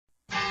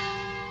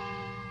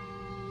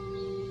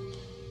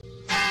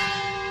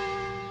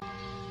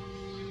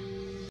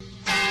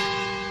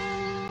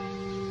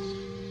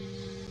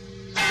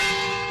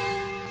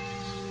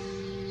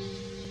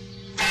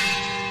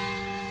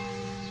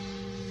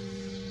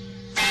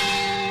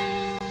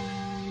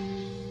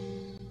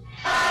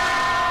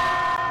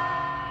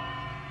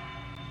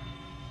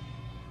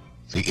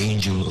The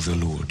angel of the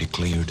Lord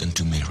declared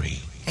unto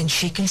Mary, and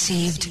she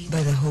conceived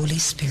by the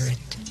Holy Spirit.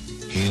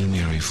 Hail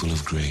Mary, full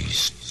of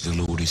grace, the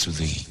Lord is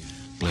with thee.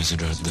 Blessed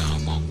art thou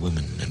among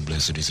women, and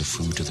blessed is the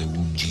fruit of thy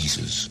womb,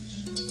 Jesus.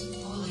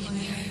 Holy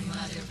Mary,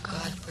 Mother of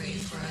God, pray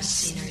for us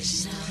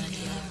sinners now and at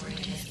the hour of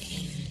death.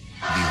 Amen.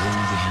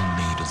 Behold the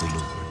handmaid of the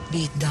Lord.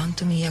 Be it done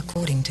to me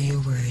according to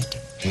your word.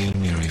 Hail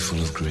Mary, full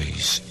of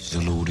grace,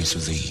 the Lord is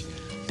with thee.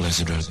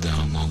 Blessed art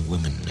thou among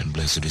women, and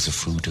blessed is the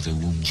fruit of thy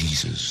womb,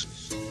 Jesus.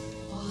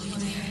 Holy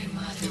Mary,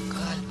 Mother of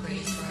God,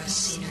 pray for us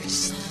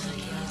sinners now and at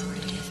the hour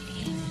of death.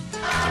 Amen.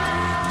 And the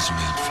Word was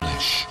made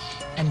flesh,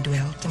 and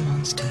dwelt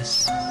amongst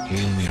us.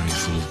 Hail Mary,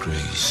 full of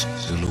grace,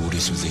 the Lord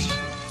is with thee.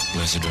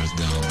 Blessed art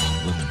thou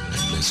among women,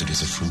 and blessed is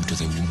the fruit of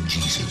thy womb,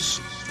 Jesus.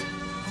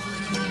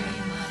 Holy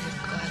Mary, Mother of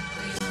God,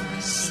 pray for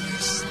us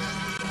sinners now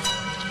and at the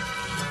hour of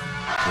death.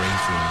 Amen. Pray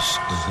for us,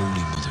 O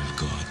Holy Mother of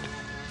God,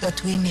 that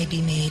we may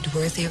be made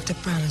worthy of the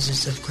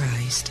promises of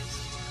Christ.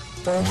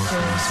 Pour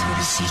forth, we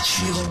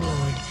beseech you, O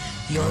Lord,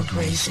 your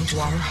grace into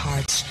our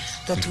hearts,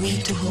 that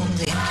we, to whom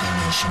the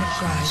incarnation of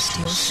Christ,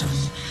 your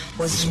Son,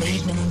 was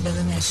made known by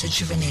the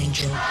message of an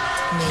angel,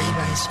 may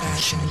by his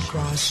passion and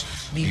cross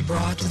be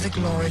brought to the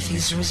glory of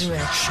his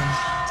resurrection,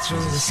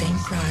 through the same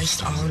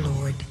Christ our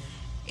Lord.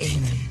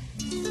 Amen.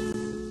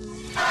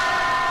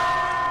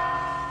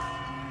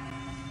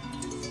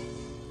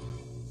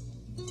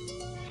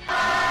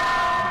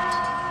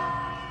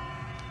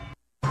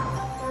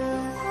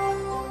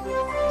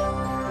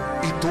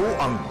 Ito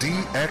ang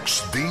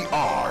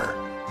DXDR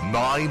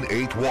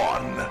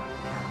 981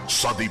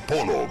 sa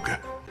Dipolog,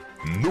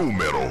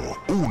 numero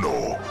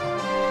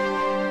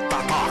 1.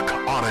 Tatak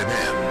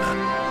RMN.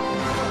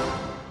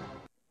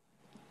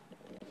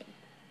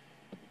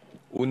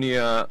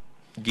 Unya,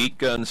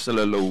 gikan sa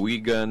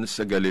lalawigan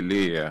sa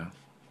Galilea,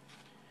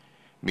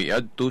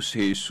 miadto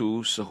si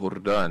Jesus sa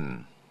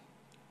Jordan,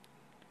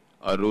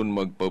 aron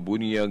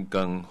magpabunyag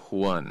kang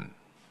Juan.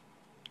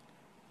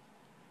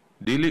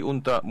 Dili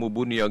unta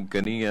mubunyag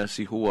kaniya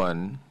si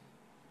Juan,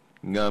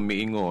 nga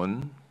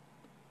miingon,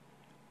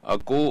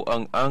 ako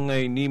ang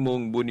angay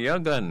nimong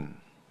bunyagan,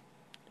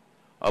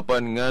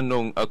 apan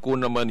nganong ako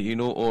naman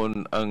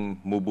hinuon ang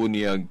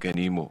mubunyag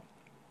kanimo.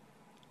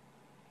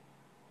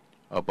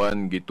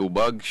 Apan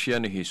gitubag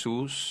siya ni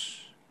Jesus,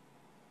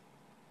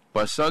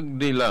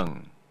 pasagdi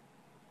lang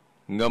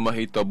nga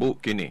mahitabo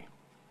kini,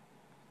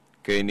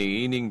 kay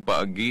niining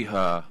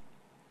paagiha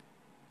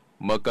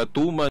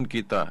makatuman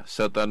kita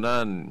sa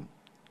tanan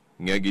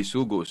nga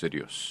gisugo sa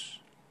Dios.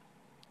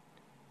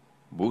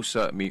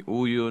 Busa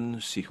miuyon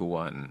si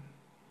Juan.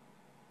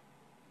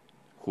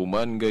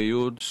 Human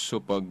gayud sa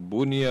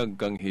pagbunyag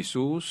kang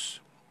Jesus,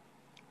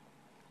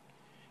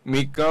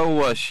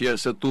 mikawa siya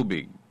sa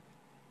tubig.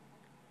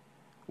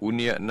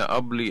 Unya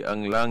naabli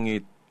ang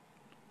langit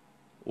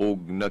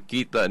ug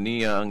nakita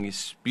niya ang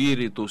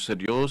Espiritu sa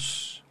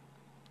Dios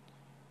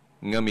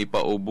nga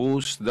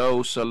mipaubos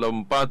daw sa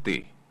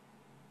lampati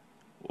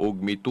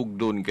ug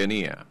mitugdon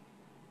kaniya.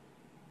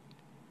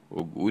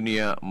 Ug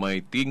unya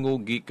may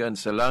tingog gikan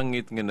sa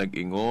langit nga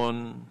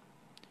nag-ingon,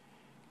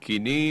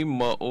 kini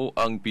mao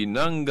ang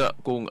pinangga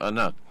kong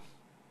anak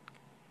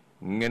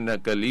nga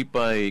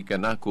nakalipay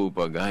kanako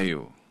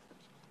pagayo.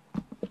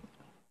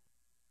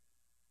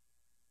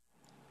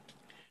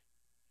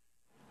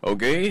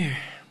 Okay,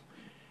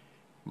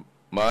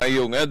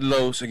 maayong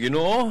adlaw sa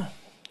Ginoo.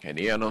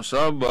 Kaniya no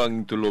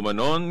sabang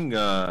tulumanon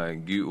nga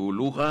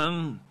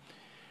giuluhan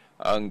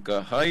ang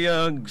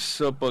kahayag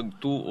sa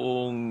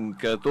pagtuong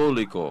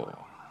Katoliko.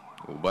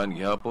 Uban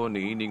gihapon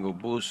niining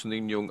ubos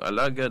ninyong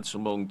alagad sa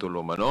mong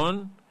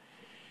tulumanon,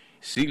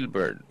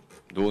 Silbert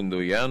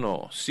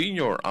Dondoyano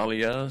Senior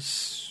alias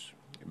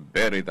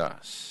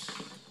Veritas.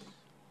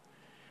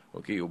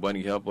 Okay, uban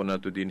gihapon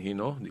nato din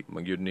hino, di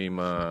magyud ni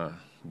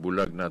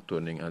bulag nato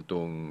ning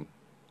atong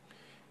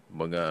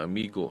mga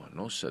amigo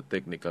no sa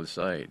technical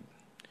side.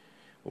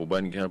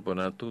 Uban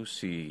gihapon nato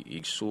si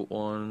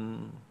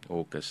Igsuon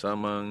o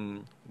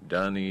kasamang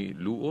Danny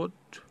Luot,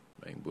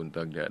 may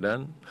buntag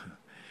dadan.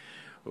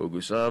 O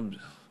gusab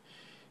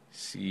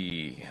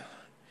si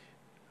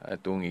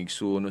atong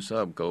Igsuon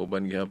usab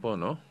kauban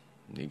gihapon no,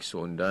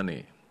 Igsuon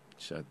Danny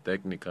sa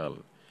technical.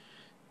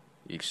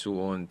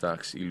 Igsuon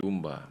Tax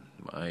Ilumba,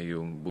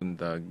 maayong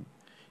buntag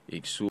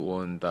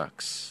Igsuon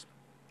Tax.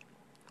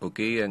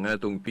 Okay, ang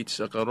atong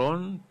pizza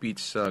karon,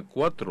 pizza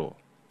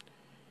 4.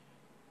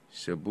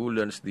 Sa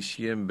bulan sa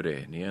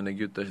Disyembre, niya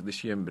nagyutas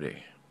Disyembre.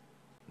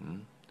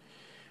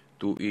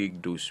 Tuig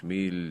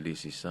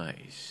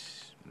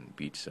 2016.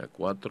 Pizza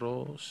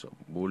 4 sa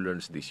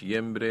bulan sa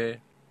Disyembre,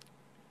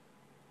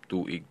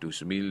 tuig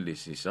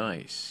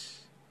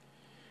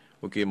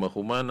 2016. Okay,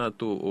 mahumana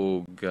to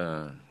og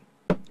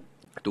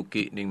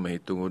tuki ning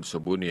mahitungod sa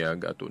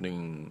bunyag ato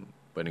ning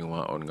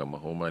paningwaon nga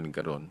mahuman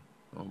karon.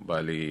 No?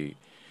 Bali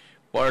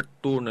part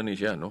 2 na ni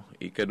siya, no?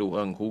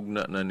 Ikaduhang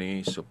hugna na ni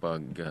sa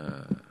pag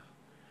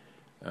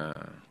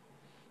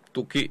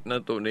tuki na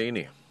to na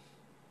ini.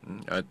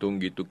 Atong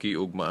gituki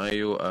og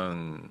maayo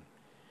ang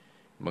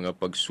mga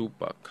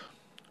pagsupak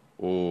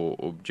o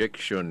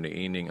objection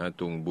ni ining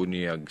atong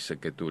bunyag sa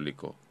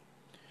Katoliko.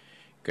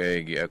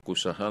 Kay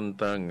giakusahan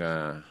ta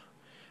nga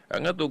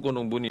ang ato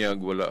kunong bunyag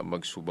wala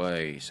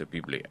magsubay sa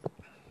Biblia.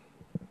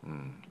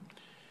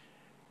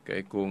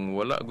 Kay kung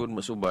wala gud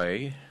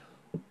masubay,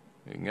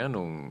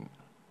 nganong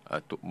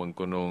ato man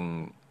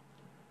kunong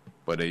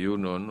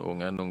padayunon o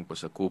nganong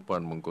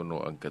pasakupan man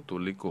kuno ang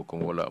Katoliko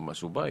kung wala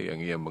masubay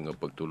ang iyang mga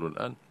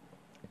pagtulunan.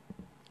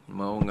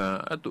 Mao nga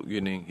ato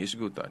gining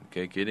hisgutan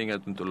kay kini nga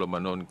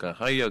tulumanon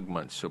kahayag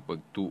man sa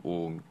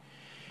pagtuong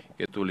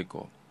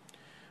Katoliko.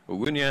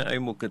 Ug niya ay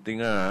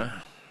mukatinga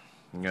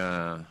nga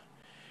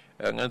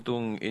ang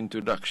atong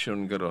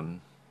introduction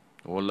karon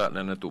wala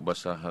na nato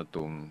basa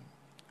atong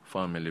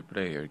family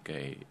prayer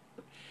kay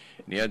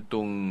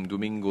niadtong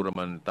Domingo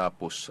raman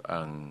tapos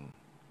ang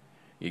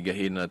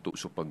igahin nato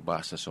sa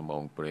pagbasa sa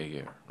maong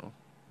prayer, no?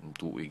 Ang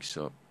tuig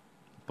sa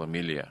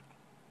pamilya.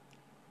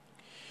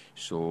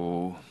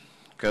 So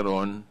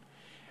karon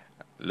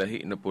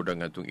lahi na po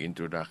ang atong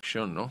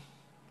introduction, no?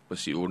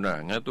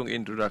 Pasiuna, ang atong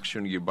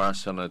introduction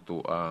gibasa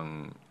nato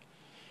ang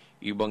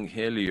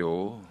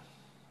Ebanghelyo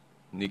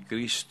ni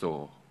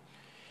Kristo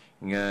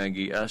nga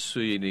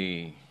giasoy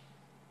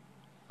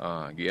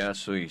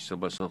sa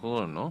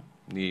basahon, no?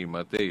 Ni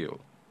Mateo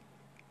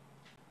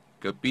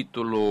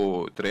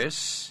kapitulo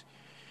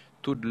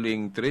 3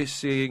 tudling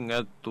 13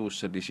 ngadto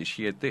sa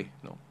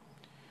 17, no?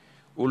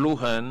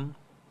 Uluhan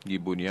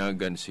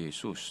gibunyagan si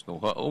Jesus, no?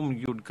 Haom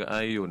yun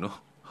kaayo, no?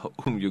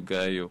 Haom yun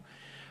kaayo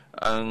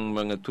ang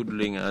mga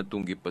tudling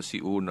atong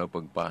gipasiuna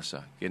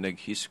pagbasa kay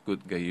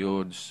naghiskot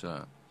gayod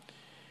sa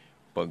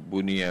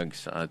pagbunyag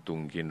sa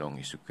atong Ginoong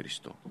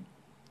Hesukristo.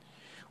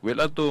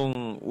 Well,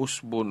 atong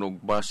usbon og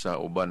basa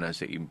uban na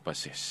sa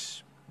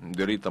emphasis.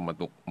 Dirita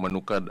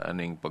manukad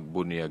aning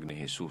pagbunyag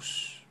ni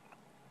Jesus.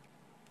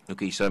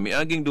 Okay, sa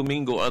miaging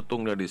Domingo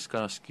atong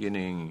na-discuss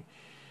kining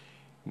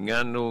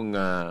ngano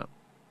nga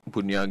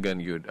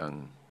bunyagan yun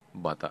ang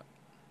bata.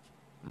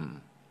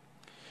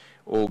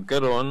 O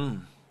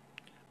karon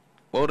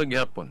ora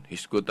gyapon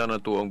hisgutan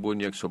nato ang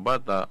bunyag sa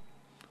bata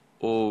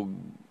o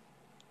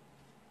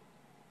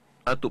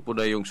ato po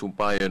na yung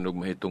sumpayan og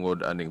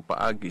mahitungod aning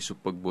paagi sa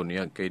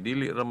pagbunyag kay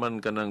dili raman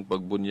kanang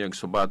pagbunyag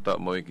sa bata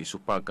mao'y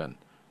gisupakan,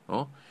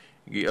 no?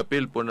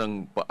 Giapil po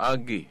ng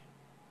paagi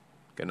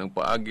kanang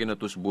paagi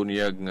nato sa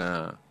bunyag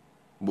nga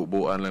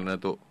bubuan lang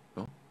nato,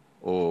 no?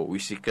 O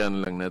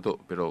wisikan lang nato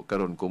pero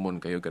karon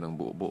common kayo kanang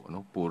bubo,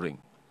 no? Puring.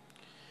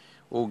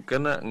 O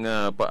kana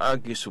nga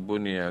paagi sa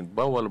bunyag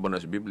bawal ba na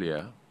sa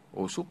Biblia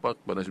o supak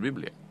ba na sa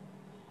Biblia?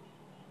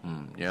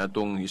 Ya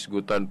atong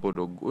hisgutan po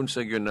og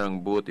unsa gyud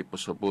ang buot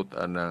ipasabot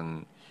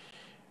anang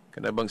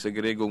kanabang sa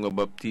Grego nga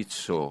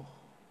baptizo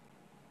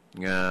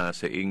nga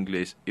sa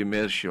English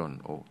immersion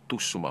o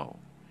tusmaw.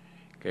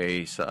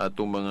 Kay sa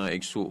atong mga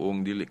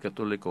igsuong dili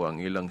Katoliko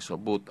ang ilang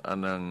sabot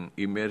anang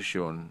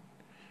immersion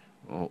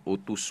o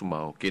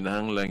tusmaw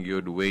kinahanglan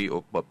gyud way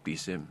of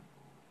baptism.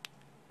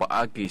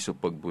 Paagi sa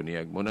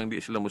pagbunyag mo nang di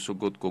sila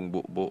mosugot kung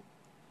bubo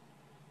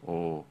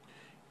o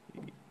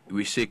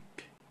wisik.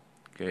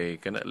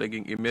 Kay kana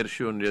laging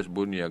immersion yes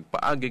bunyag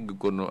paagi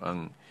kuno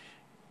ang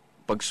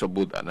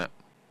pagsabot ana.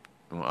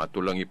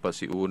 Ato lang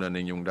ipasiuna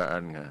ninyong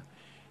daan nga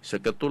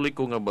sa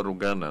Katoliko nga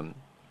baruganan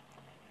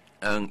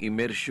ang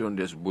immersion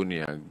des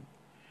bunyag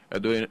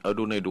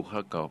adunay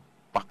duha ka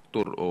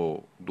faktor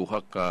o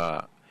duha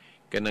ka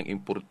kanang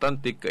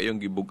importante kayong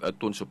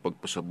gibug-aton sa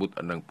pagpasabot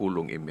anang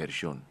pulong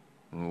immersion.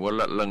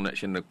 Wala lang na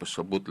siya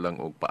nagpasabot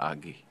lang og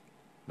paagi.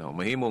 No,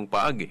 mahimong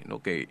paagi, no?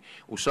 Kay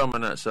usama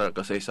na sa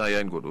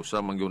kasaysayan gud,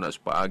 usama gyud na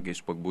sa paagi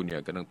sa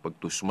pagbunyag kanang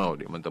pagtusmaw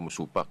di man ta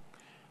mosupak.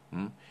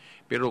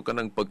 Pero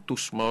kanang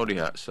pagtusmaw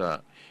diha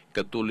sa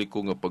Katoliko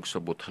nga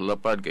pagsabot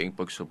halapad kay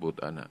pagsabot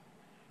ana.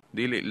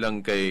 Dili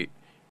lang kay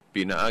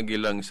pinaagi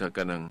lang sa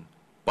kanang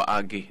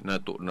paagi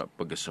nato na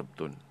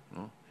pagasabton,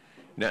 no?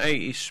 Na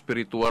ay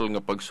spiritual nga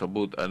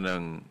pagsabot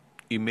anang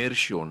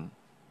immersion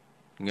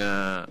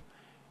nga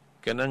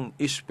kanang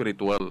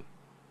spiritual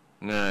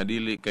nga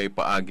dili kay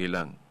paagi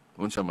lang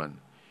unsa man.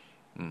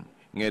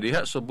 Nga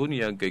diha sa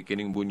bunyag kay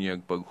kining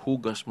bunyag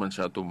paghugas man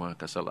sa ato mga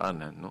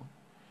kasalanan, no?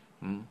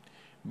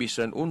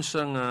 Bisan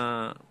unsa nga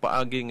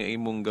paagi nga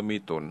imong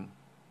gamiton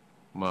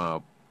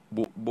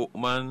mabubo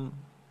man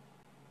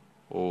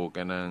o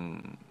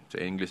kanang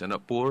sa English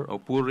ana pour o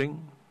pouring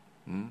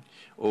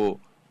o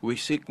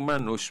wisik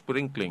man o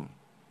sprinkling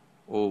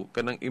o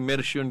kanang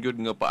immersion gyud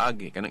nga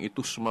paagi kanang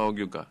itusmaw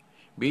gyud ka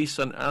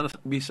bisan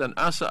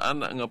asa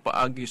ana nga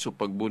paagi sa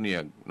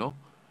pagbunyag, no?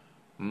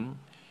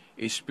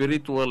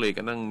 Spiritually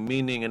kanang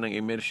meaning ng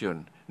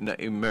immersion na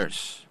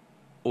immerse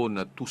o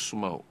na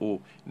tusmaw o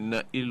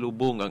na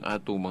ilubong ang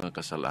atong mga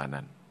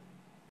kasalanan.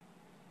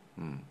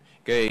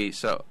 Kay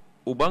sa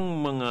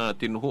ubang mga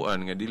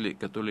tinuhuan nga dili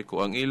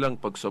Katoliko ang ilang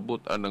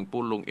pagsabot anang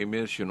pulong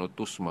immersion o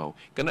tusmaw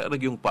kana ra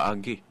yung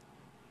paagi.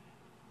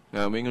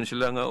 Nga mingon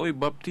sila nga oy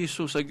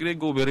baptizo sa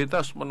Grego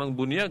veritas man ang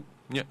bunyag.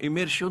 Nya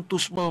immersion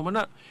tusmaw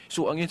man na.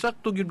 So ang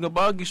insakto gyud nga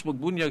bagis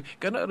magbunyag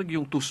kana ra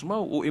yung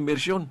tusmaw o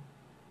immersion.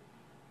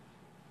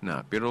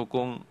 Na pero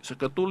kung sa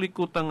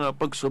Katoliko ta nga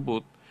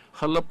pagsabot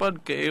halapad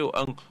kayo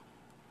ang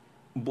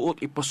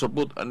buot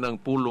ipasabot anang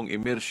pulong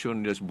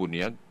immersion niya sa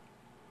bunyag.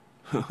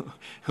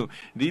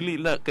 Dili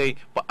na kay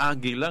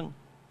paagi lang,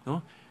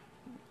 no?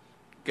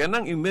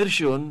 Kanang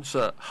immersion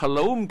sa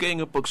halawom kay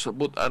nga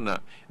pagsabot ana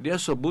diya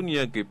sa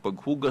bunyag kay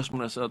paghugas mo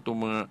na sa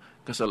atong mga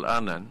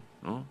kasalanan,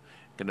 no?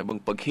 Kanabang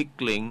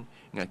paghikling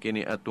nga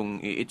kini atong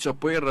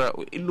iitsapwera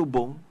o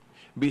ilubong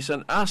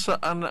bisan asa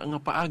ana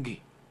nga paagi.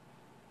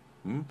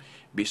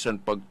 Bisan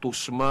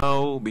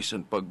pagtusmaw,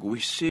 bisan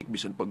pagwisik,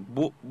 bisan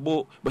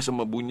pagbukbo, basta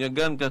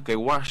mabunyagan ka kay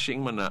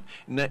washing man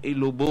na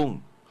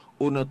ilubong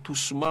o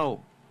natusmaw,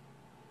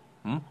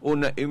 o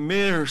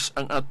na-immerse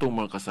ang atong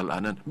mga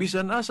kasalanan.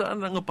 Bisan asa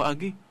ana nga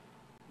paagi.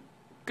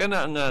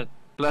 Kana nga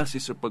klase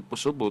sa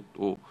pagpasabot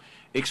o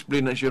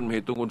explanation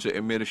mahitungod sa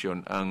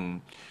immersion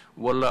ang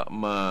wala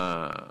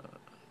mahatag,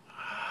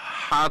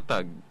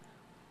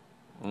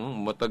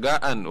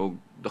 matagaan o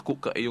dako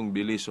kaayong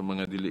bilis sa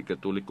mga dili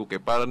Katoliko kay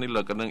para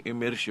nila kanang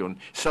immersion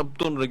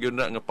sabton ra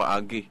na nga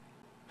paagi.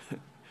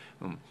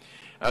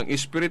 Ang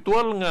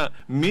espiritual nga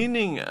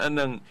meaning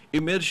anang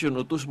immersion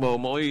utos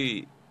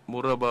maoy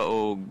mura ba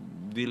o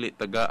dili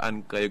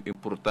tagaan kayong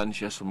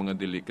importansya sa mga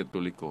dili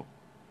Katoliko.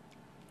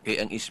 Kay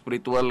ang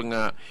espiritual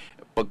nga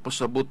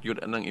pagpasabot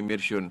yun anang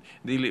immersion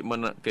dili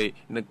man na kay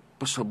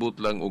nagpasabot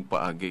lang og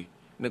paagi.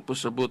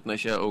 Nagpasabot na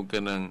siya og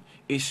kanang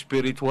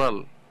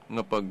espiritual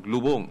nga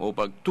paglubong o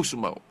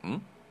pagtusmaw.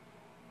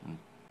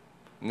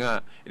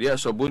 Nga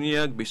diya sa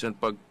bunyag bisan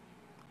pag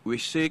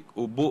wisik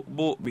o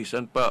bukbo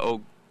bisan pa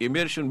og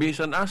immersion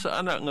bisan asa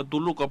ana nga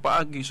tulo ka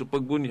paagi sa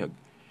pagbunyag.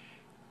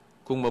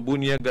 Kung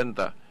mabunyagan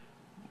ta,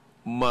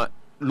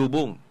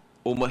 malubong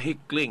o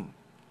mahikling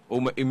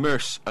o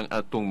ma-immerse ang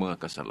atong mga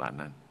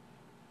kasalanan.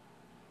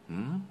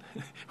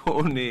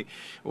 Oo ni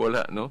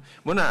wala, no?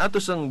 Muna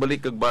ato sang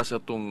balik kag basa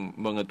tong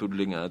mga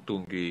tudling nga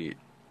atong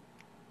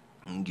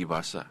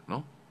gibasa,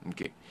 no?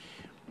 Okay.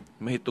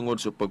 Mahitungod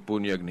sa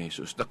pagpunyag ni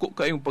Jesus. Dako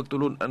kayong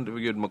pagtulon-an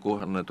gyud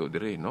makuha na to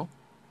dire, no?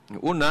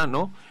 Una,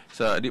 no,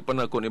 sa di pa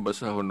nako ni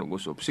basahon og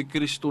usop. Si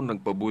Kristo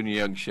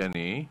nagpabunyag siya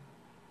ni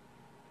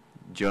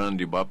John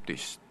the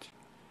Baptist.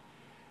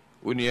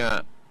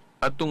 Unya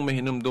atong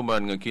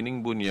mahinumduman nga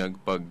kining bunyag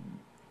pag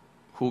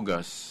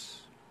hugas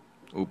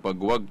o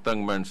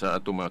pagwagtang man sa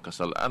atong mga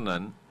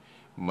kasalanan,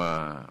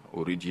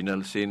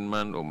 ma-original sin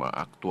man o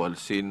ma-actual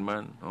sin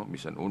man, no?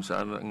 Bisan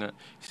unsa nga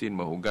sin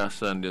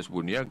mahugasan des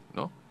bunyag,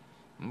 no?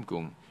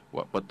 Kung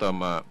wa pa ta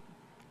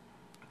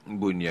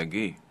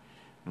bunyagi,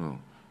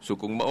 no? So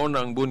kung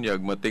mauna ang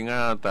bunyag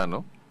matingata,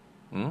 no?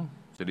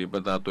 Sa di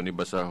pa nato ni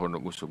basahon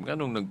og usab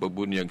nganong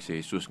nagpabunyag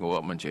si Jesus nga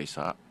wa man siya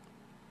isa.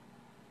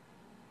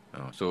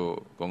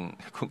 So kung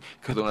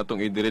katong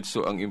atong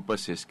idiretso ang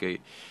emphasis kay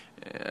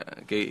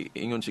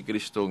ingon si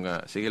Kristo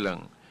nga sige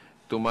lang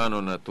tumano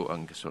na to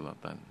ang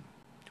kasulatan.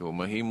 So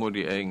mahimo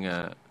di ay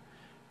nga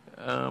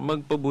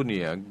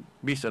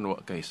magpabunyag bisan wa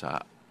kay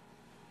sa.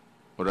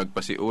 Murag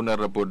pasiuna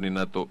ra pod ni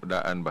nato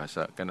daan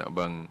basa kana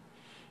bang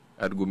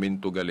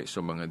argumento gali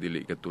sa mga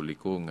dili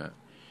Katoliko nga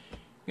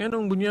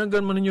nganong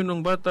bunyagan man ninyo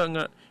ng bata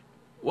nga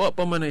wa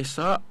pa man ay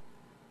sa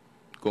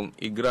kung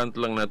i-grant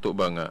lang nato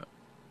ba nga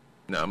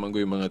na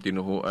amanggoy mga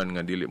tinuhuan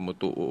nga dili mo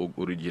tuo og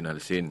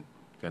original sin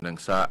kanang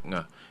sa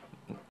nga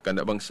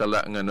kana bang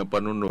sala nga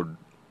napanunod,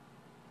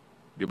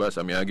 di ba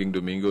sa miaging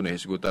Domingo na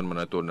hisgutan man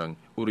nato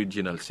ng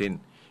original sin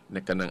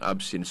na kanang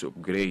absence of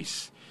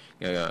grace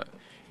nga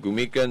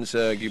gumikan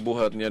sa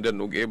gibuhat niya dan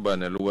og Eva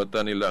na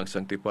luwatan nila ang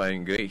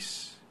sanctifying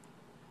grace.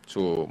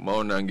 So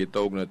mao na ang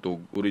gitawag na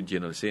to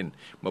original sin,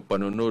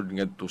 mapanunod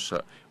ngadto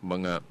sa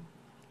mga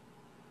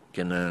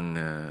kanang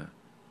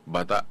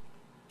bata.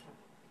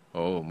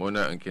 Mo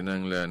na ang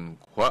kinahanglan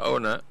kuwao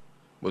na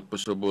but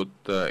pasubot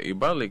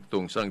ibalik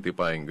tong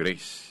sanctifying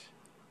grace.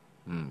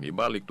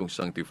 Ibalik tong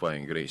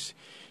sanctifying grace.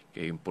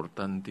 Kay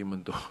importante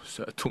man to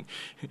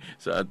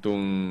sa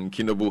atong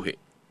kinabuhi.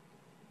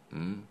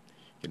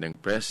 Kinang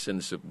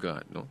presence of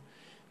God, no?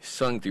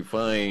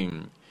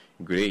 Sanctifying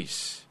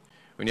grace.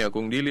 Unya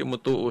kung dili mo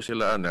tuo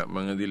sila ana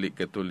mga dili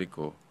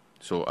Katoliko,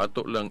 so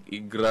ato lang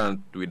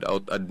i-grant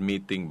without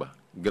admitting ba?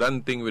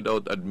 Granting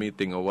without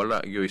admitting wala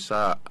gyoy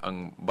sa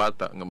ang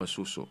bata nga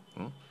masuso.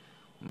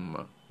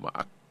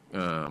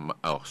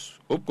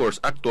 Of course,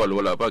 actual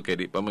wala pa kay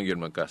di pa man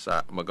gyud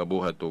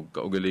magabuhat og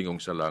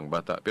kaugalingong sala ang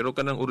bata. Pero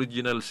kanang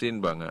original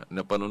sin ba nga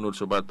napanunod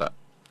sa bata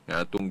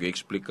nga atong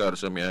gi-explicar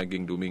sa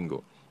miaging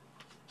Domingo.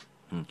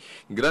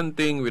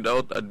 Granting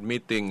without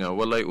admitting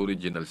walay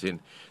original sin.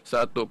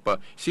 Sa ato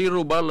pa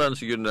zero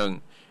balance yun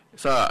ng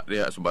sa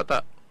diha sa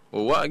bata.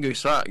 O wa gyud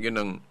sa yun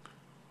ng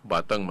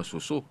batang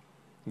masuso.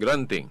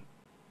 Granting.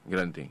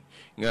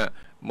 Nga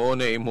mao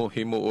na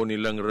himuon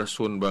nilang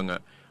rason ba nga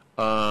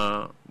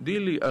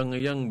dili ang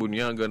iyang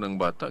bunyagan ng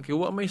bata kay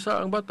wa may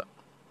sa ang bata.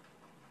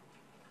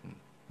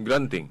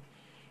 Granting.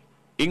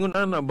 Ingon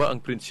ana ba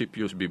ang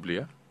prinsipyo sa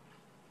Biblia?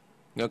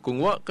 Nga kung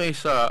wa kay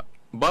sa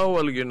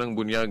bawal gyud ang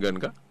bunyagan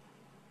ka?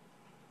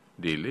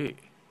 Dili.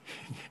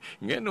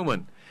 Nga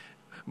naman.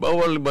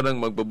 Bawal ba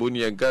nang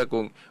magpabunyag ka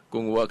kung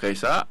wa kay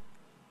sa?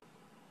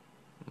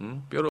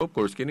 Pero of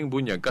course, kining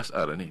bunyag kas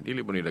ara ni.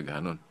 Dili po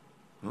nilaghanon.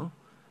 No?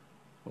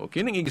 O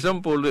kining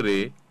example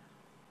diri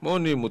mao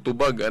ni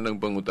mutubag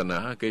anang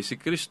pangutanaha kay si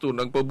Kristo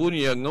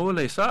nagpabunyag nga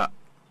walay sa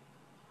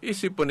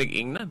isip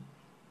panig-ingnan.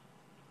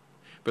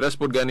 Pero as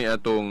pod gani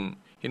atong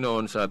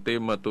hinoon sa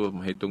tema to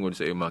mahitungod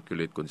sa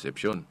Immaculate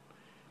Conception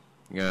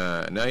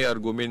nga naay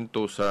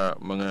argumento sa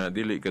mga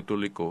dili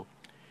Katoliko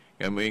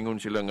nga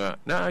moingon sila nga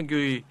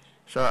naagyoy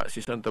sa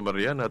si Santa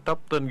Maria na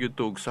taptan gyud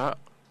og sa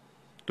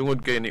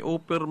tungod kay ni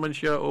offer man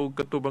siya og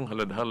katubang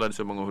halad-halad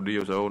sa mga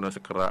Hudiyo sa una sa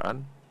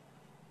karaan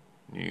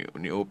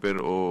ni offer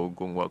og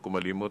kung wa ko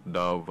malimot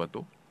dove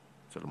ato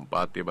sa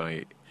lumpati ba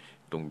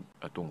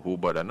atong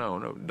hubad na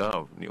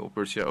dove ni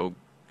offer siya og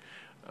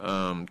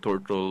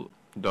turtle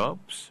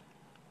doves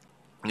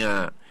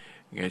nga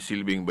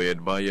silbing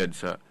bayad-bayad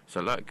sa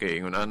sala kay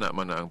ingon ana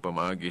man ang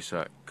pamaagi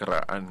sa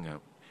karaan nga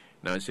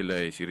na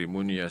sila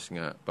seremonyas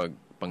nga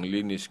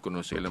panglinis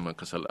kuno sa ilang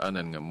mga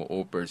kasalanan nga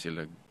mo-offer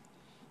sila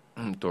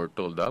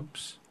turtle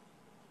doves.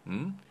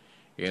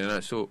 Yan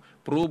na. So,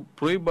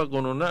 prueba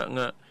kuno na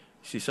nga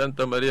si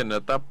Santa Maria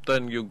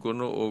nataptan yung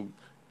kuno og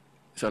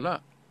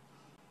sala.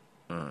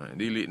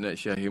 Dili na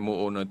siya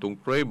himuon na itong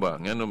prueba.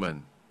 Nga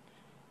naman.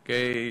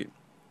 Kay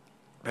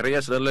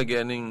parehas na lagi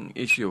aning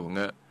issue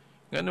nga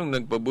nganong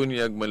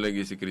nagpabunyag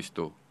malagi si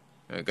Kristo.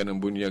 Kanang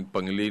bunyag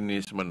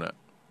panglinis man na.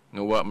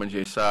 Nga wa man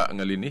siya sa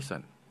nga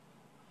linisan.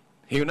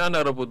 Hiyon na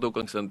naraputo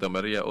kang Santa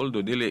Maria,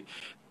 although dili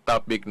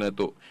topic na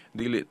to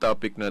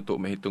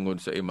mahitungod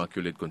sa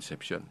Immaculate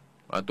Conception.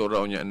 Ato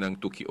raw niya nang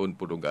tukion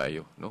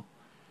pudugayo, no?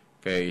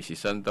 Kay si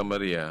Santa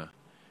Maria,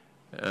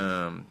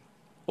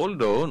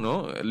 although,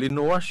 no,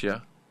 linuwas siya,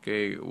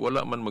 kay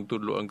wala man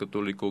magtudlo ang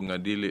Katoliko nga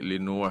dili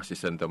linuwas si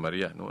Santa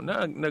Maria, no?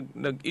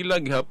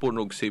 Nag-ilag hapon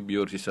og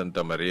Savior si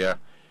Santa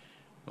Maria.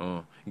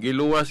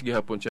 Giluwas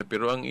gihapon siya,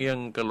 pero ang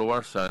iyang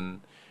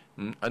kaluwasan,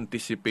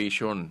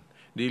 anticipation,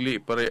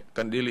 dili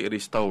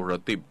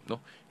restorative,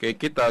 no? Kay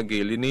kita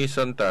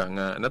gilinisan ta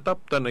nga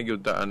nataptan na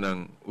gyud ta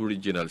anang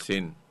original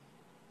sin,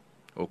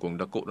 o kung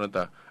dako na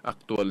ta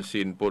actual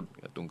sin pod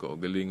atong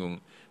kaugalingong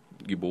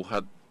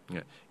gibuhat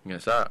nga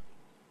sa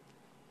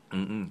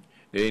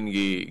then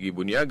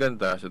gibunyagan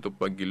ta sa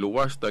tupag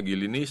giluwas ta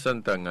gilinisan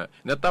ta nga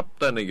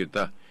nataptan na gyud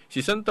ta. Si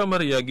Santa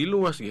Maria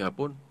giluwas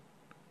gihapon,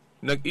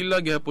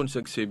 nag-ila gihapon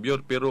sa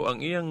Savior, pero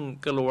ang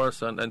iyang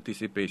kaluwasan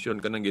anticipation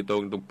kanang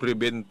gitawag tong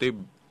preventive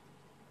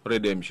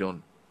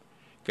redemption.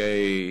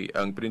 Kay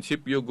ang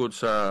prinsipyo gud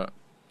sa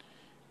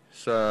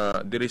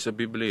diri sa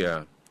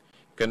Biblia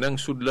kanang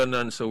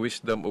sudlanan sa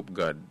wisdom of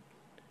God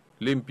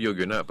limpyo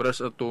gyud na para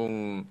sa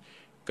atong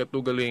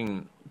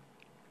katugaling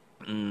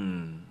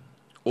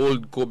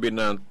Old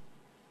Covenant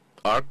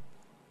Ark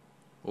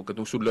o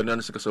katong sudlanan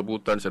sa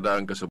kasabutan sa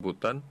daang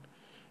kasabutan.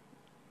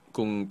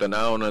 Kung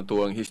tanaw na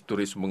to ang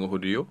history sa mga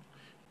Hudiyo,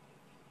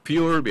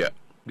 pure biya,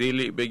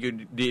 dili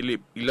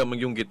ila man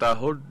yung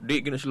gitahod,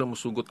 di gina sila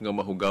musugot nga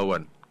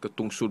mahugawan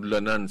katong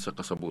sudlanan sa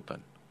kasabutan.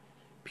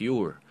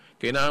 Pure.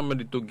 Kaya naaman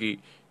dito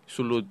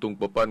sulod tong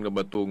papan nga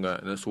bato nga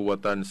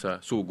nasuwatan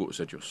sa sugo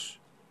sa Dios.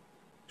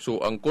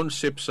 So ang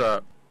concept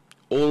sa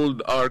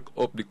Old Ark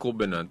of the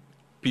Covenant,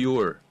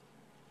 pure,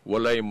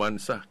 walay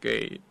mansa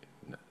kay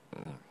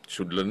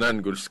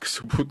sudlanan gud sa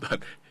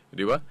kasabutan,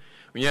 di ba?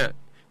 Nya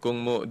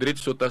kung mo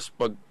diretso tas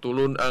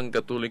pagtulon ang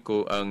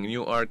Katoliko ang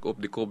New Ark of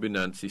the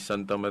Covenant si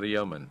Santa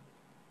Maria man,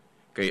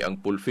 kay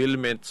ang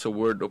fulfillment sa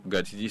Word of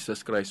God si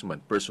Jesus Christ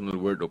man, personal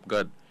Word of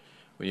God.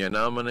 Kanya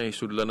naman na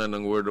isudlanan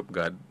ng Word of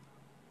God,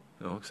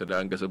 no? Sa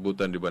daang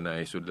kasabutan di ba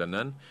na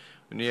isudlanan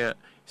niya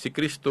si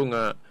Kristo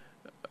nga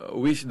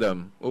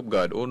wisdom of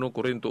God, 1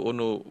 Corinto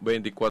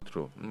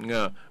 1:24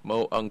 nga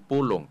mao ang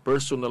pulong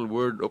personal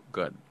Word of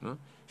God,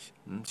 no?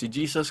 Si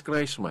Jesus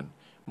Christ man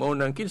mao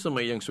nang kinsa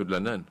may iyang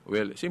sudlanan.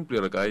 Well, simple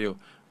ra kayo.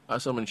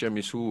 Asa man siya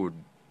misuod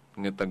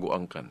nga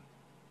taguangkan.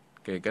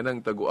 Kay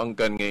kanang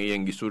taguangkan nga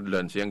iyang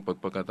gisudlan siyang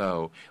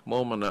pagpakatao,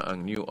 mao man na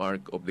ang New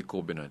Ark of the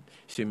Covenant,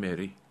 si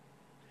Mary.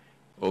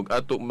 Og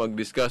ato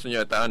mag-discuss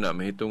niya ta ana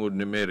mahitungod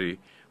ni Mary,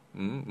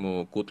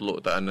 mo kutlo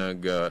ta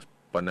nag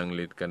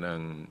pananglit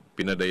kanang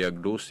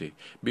pinadayag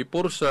 12.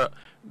 Before sa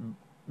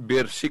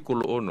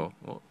versikulo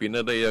 1,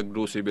 pinadayag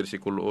 12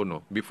 versikulo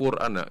 1,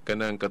 before ana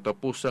kanang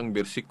katapusang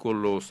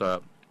versikulo sa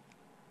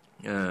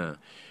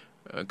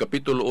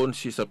kapitulo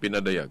 11 sa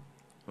pinadayag,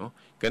 no?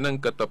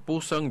 Kanang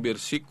katapusang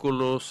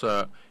bersikulo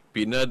sa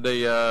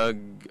pinadayag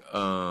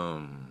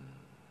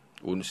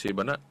 11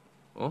 ba na?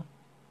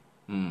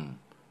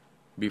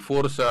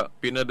 Before sa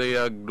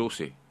pinadayag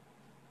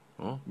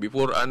 12, no?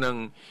 Before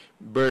anang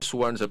verse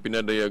 1 sa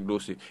pinadayag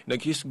 12,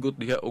 naghisgot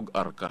diha og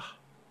arka,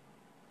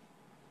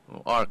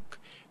 no? Ark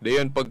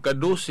dayon pagka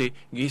 12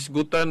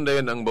 gihisgutan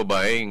dayon ang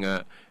babae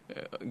nga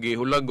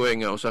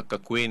gihulagway nga usa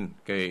ka queen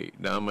kay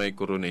naamay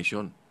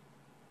coronation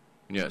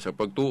niya. Sa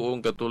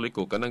pagtuong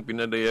Katoliko kanang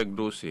pinadayag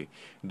 12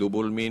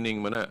 double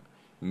meaning man na,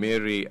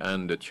 Mary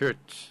and the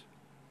Church,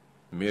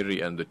 Mary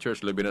and the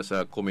Church, labi na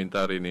sa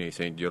komentary ni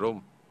Saint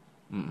Jerome.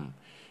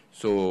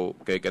 So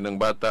kay kanang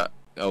bata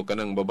o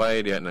kanang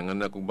babae diha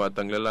nanganak og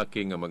batang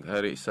lalaki nga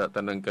maghari sa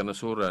tanang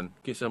kanasuran,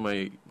 kisa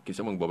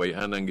mang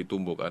babayhanang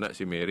gitumbok ana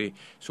si Mary.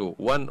 So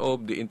one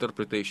of the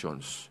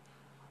interpretations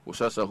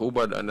usa sa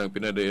hubad anang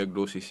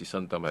pinadiagnosis si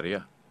Santa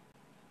Maria.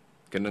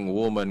 Kanang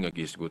woman nga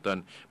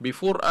gihisgutan.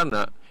 Before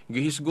ana,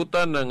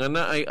 gihisgutan na nga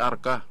naay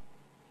arka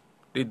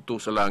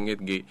didto sa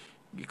langit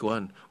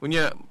gikuhan.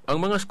 Unya,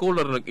 ang mga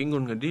scholar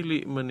nag-ingon nga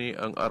dili man ni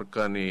ang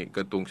arka ni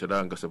katong sa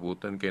daang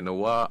kasabutan kay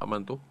nawa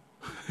man to.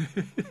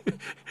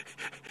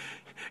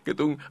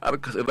 Katong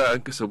arka sa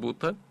daang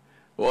kasabutan.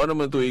 O ano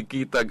man to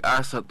ikitag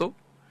asa to.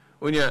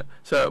 Unya,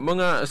 sa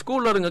mga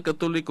scholar nga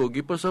Katoliko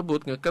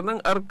gipasabot nga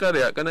kanang arka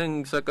diha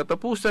kanang sa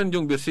katapusan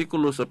yung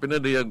bersikulo sa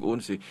pinadayag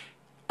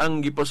 11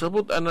 ang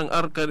gipasabot anang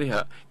arka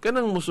diha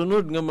kanang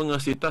musunod nga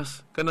mga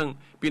sitas kanang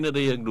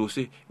pinadayag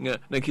 12 nga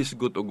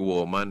naghisgot og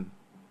woman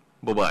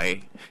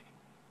babae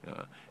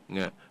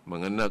nga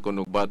mga anak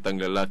kuno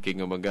batang lalaki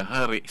nga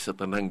magahari sa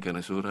tanang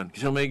kanasuran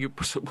kisa may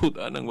gipasabot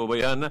anang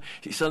babayana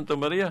si Santa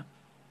Maria.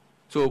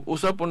 So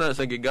usap po na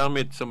sa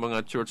gigamit sa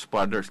mga church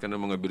fathers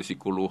kanang mga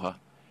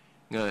bersikuloha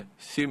nga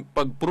si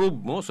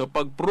pagprove mo sa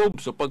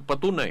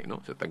pagpatunay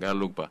no sa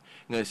Tagalog pa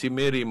nga si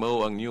Mary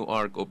mao ang new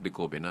ark of the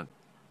covenant.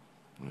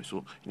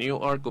 So,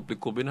 new Ark of the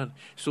Covenant.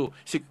 So,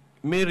 si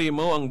Mary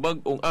mo ang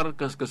bag-ong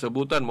arkas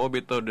kasabutan mo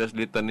bitaw das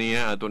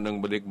litania ato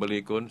nang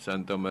balik-balikon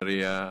Santa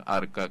Maria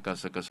arka ka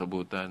sa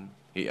kasabutan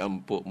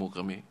iampo mo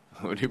kami.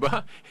 O di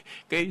ba?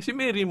 Kay si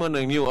Mary mo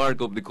ng new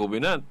Ark of the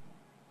Covenant.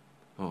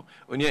 Oh,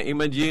 unya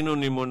imagine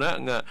nimo na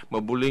nga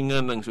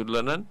mabulingan ng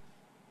sudlanan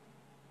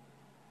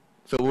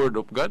sa Word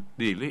of God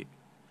dili.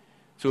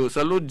 So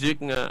sa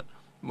logic nga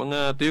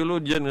mga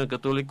theologian nga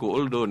Katoliko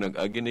although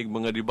nag-aginig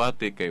mga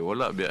debate kay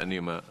wala ba ani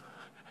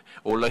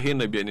ulahin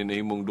na biya ni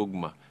nahimong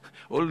dogma.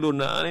 Although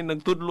na ani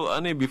nagtudlo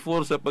ani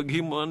before sa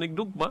paghimo anig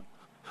dogma.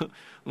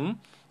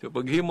 Sa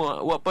paghimo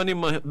wa pa ni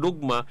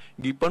dogma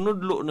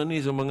gipanudlo na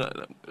ni sa mga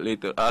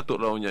later ato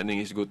raw niya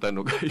ning hisgutan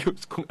og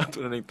ayos kung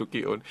ato na ning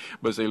tukion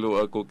basaylo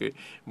ako kay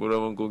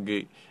mura man ko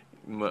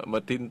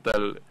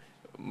matintal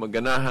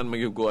maganahan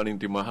magyugo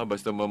aning timaha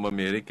basta Mama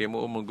Mary kay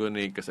mo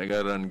ni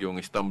kasagaran gyung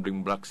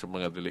stumbling block sa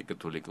mga dili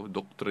Katoliko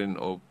doctrine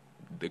of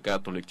the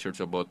Catholic Church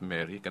about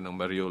Mary kanang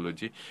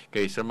Mariology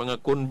kay sa mga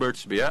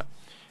converts biya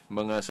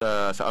mga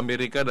sa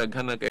Amerika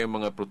daghan na kay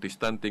mga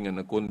protestante nga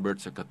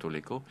nag-convert sa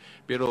Katoliko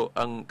pero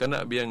ang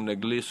kana biyang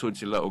naglisod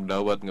sila og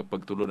dawat nga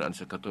pagtulunan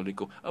sa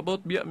Katoliko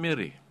about biya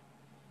Mary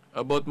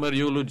about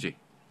Mariology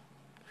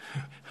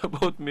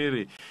about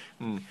Mary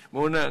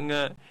muna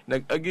nga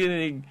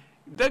nag-aginig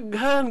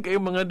daghan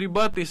kay mga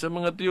debate sa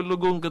mga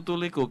teologong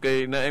Katoliko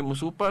kay naay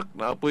mosupak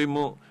naapoy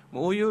mo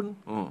muuyon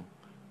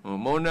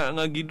mao na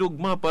nga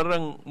gidugma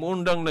parang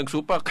muundang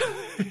nagsupak.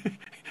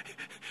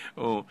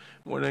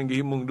 Mao nang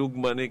gihimong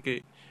dugma ni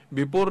kay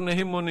before na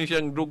himo ni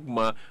siyang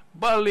dugma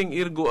baling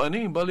irgo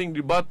ani baling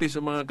debate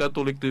sa mga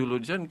Catholic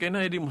theologian kay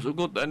naay di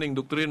mosugot aning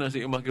doktrina sa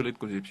Immaculate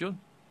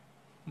Conception.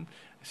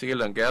 Sige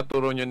lang kay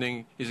ato ron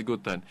ning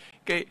isgutan.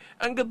 Kay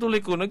ang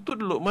Katoliko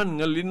nagtudlo man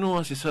nga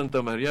linuha si Santa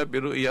Maria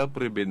pero iya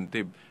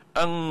preventive.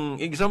 Ang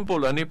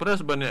example ani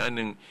pras ba ni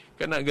aning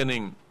kana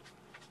ganing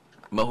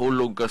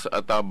mahulog ka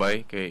sa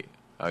atabay kay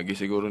agi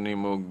siguro ni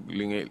mo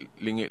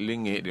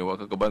lingi di wa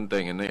ka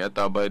kabantay nga nay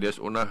atabay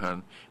des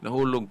unahan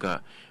nahulog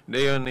ka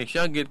dayon ni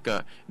syagit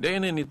ka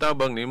dayon ni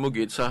tabang nimo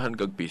giitsahan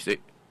kag pisi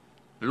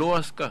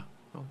luwas ka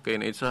kay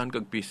naitsahan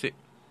kag pisi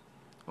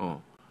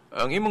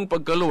ang imong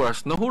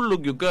pagkaluwas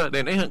nahulog gyud ka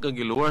dayon ay kag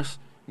giluwas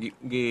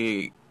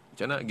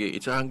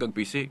giitsahan kag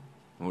pisi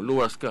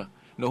luwas ka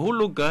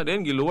nahulog ka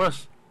dayon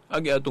giluwas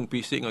agi atong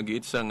pisi nga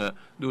giitsa nga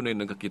dunay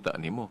nagakita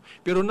nimo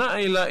pero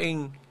naay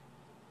laing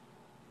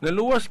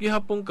naluwas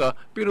gihapon ka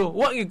pero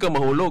wa gyud ka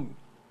mahulog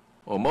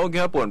mao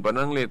gihapon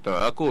pananglit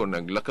ako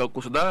naglakaw ko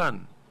sa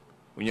daan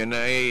unya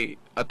naay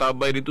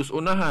atabay dito sa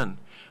unahan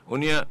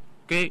unya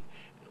kay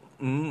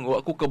wa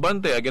ko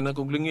kabantay agi na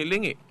kog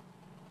lingi-lingi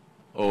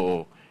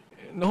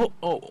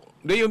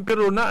dayon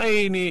pero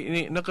naay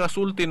ni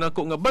nakasulti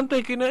nako nga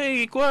bantay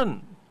kinaay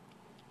kuan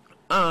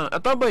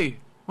atabay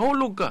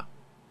mahulog ka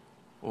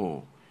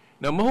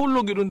na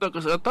mahulog gyud ka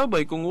sa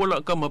atabay kung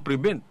wala ka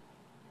ma-prevent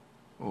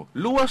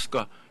luwas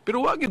ka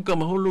pero wa gyud ka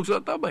mahulog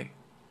sa atabay.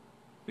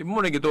 Di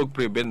mo na gitawag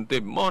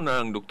preventive mo na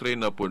ang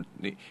doktrina po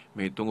ni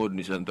may tungod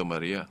ni Santa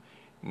Maria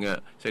nga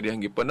sa dihang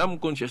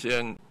gipanamkon siya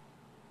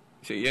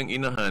sa iyang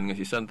inahan nga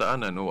si Santa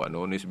Ana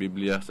ano ni sa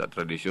Biblia sa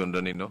tradisyon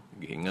ran no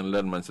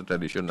gihinganlan man sa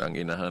tradisyon ang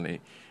inahan ni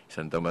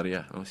Santa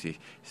Maria si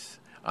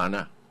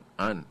Ana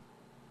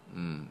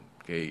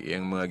kay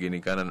iyang mga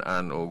ginikanan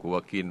An o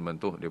Joaquin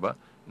man to di ba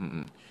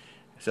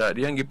sa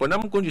diyang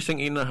gipanamkon siya sang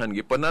inahan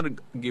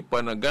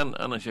gipanagan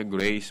ana siya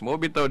grace mo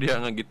bitaw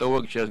diha nga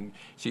gitawag siya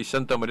si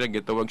Santa Maria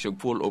gitawag siya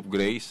full of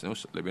grace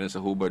labi na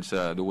sa hubad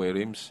sa duway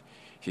rims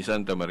si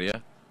Santa Maria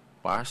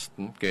past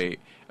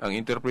kay ang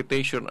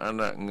interpretation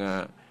ana nga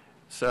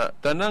sa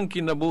tanang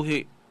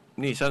kinabuhi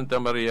ni Santa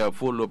Maria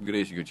full of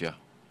grace gyud siya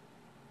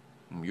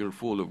you're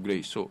full of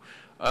grace so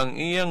ang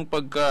iyang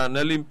pagka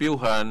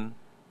nalimpyuhan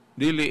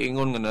dili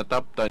ingon nga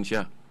nataptan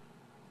siya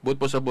but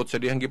pasabot sa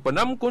dihang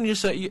gipanamkon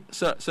niya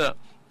sa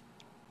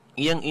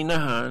iyang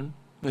inahan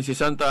nga si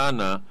Santa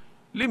Ana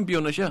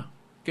limpyo na siya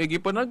kay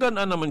gipanagan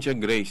naman siya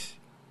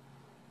grace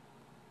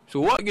So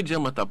wa gid siya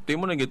matapti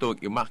mo na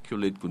gitawag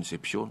immaculate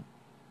conception.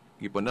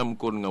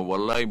 Gipanamkon nga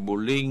walay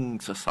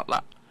buling sa sala.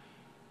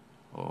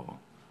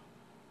 Oh.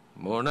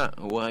 Mo na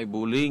walay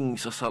buling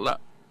sa sala.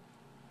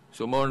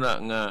 So mo na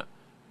nga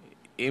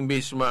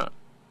imbis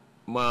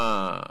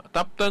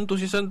mataptan to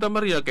si Santa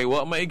Maria kay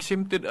wa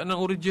ma-exempted anang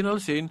original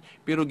sin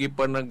pero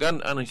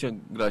gipanagan-an siya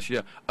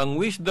grasya.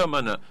 Ang wisdom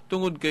ana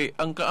tungod kay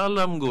ang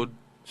kaalam god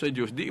sa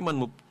Dios di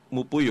man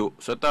mupuyo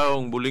sa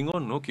taong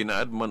bulingon no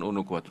kinaad man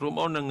 1:4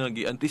 mao nang nga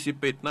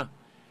gi-anticipate na.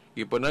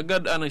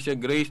 Gipanagad-an siya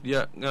grace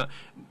dia nga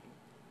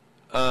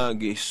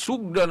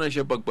gisugda na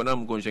siya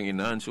pagpanamkon siyang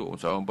inahan. So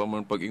unsaon pa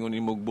man pag-ingon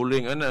nimo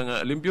buling ana nga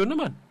limpyo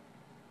naman.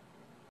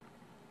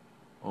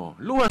 Oh,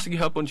 luwas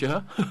gihapon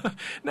siya.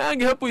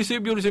 Naagihapoy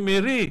Savior si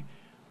Mary.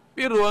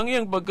 Pero ang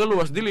iyang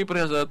pagkaluwas dili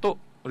pareha sa ato.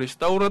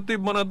 Restorative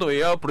man ato,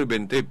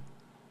 preventive.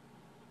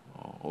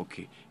 Oh,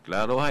 okay.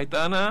 Klaro hay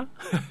ta na.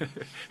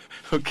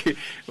 Okay.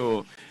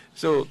 Oh.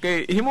 So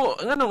kay himo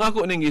nganong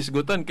ako ning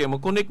gisgutan kay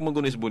makunik mo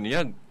gunis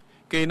bunyag.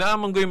 Kay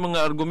naamang ko yung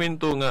mga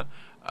argumento nga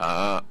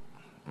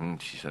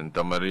si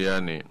Santa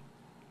Maria ni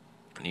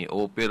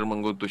offer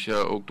man gud to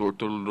siya og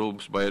turtle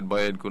robes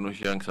bayad-bayad kuno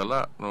siyang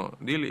sala no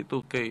dili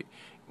ito kay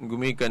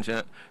gumikan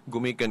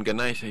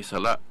kanay sa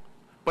sala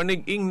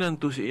panig-ingnan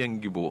to sa iyang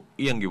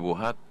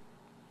gibuhat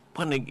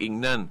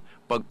panig-ingnan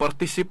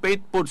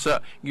pag-participate pod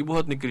sa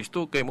gibuhat ni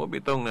Kristo kay mo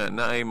bitong na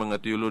naay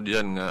mga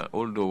teologian nga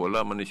although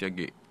wala man ni siya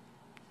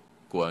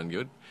kuan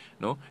gyud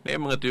no naay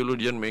mga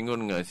teologian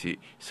maingon nga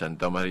si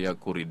Santa Maria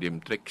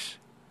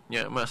Redemptrix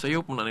nya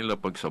masayop mo na nila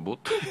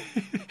pagsabot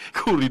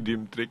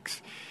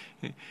Redemptrix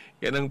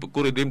yanang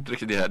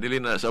Redemptrix diha dili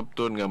na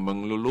sabton nga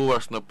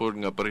mangluluwas na pod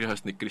nga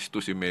parehas ni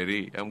Kristo si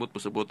Mary ambot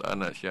pasabot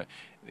ana siya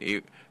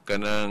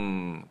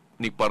kanang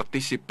ni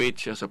participate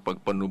siya sa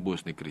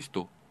pagpanubos ni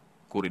Kristo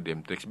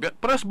Redemptrix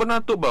paras ba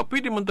nato ba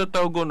pwede man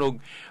tatawgon og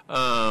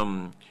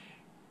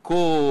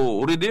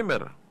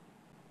co-redeemer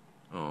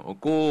o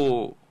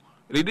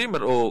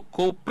co-redeemer o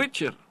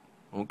co-preacher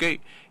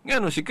okay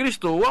ngano si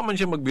Kristo wa man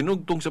siya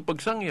magbinugtong sa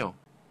pagsangyaw.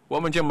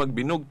 Wa man siya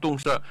magbinugtong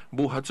sa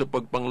buhat sa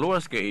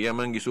pagpangluwas kay iya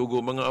man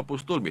gisugo mga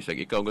apostol bisag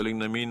ikaw galing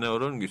na minaw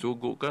ron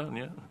gisugo ka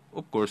niya.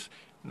 Of course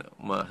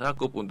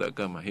masakop unta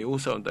ka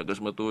mahiusa unta ka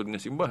sa matuod nga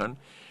simbahan.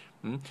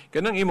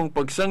 Kanang imong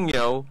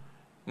pagsangyaw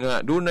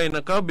nga dunay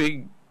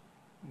nakabig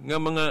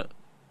nga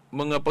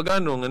mga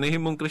pagano nga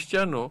nahimong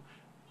Kristiyano,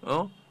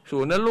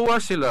 so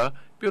naluwas sila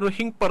pero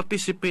hing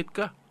participate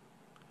ka.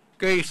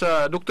 Kay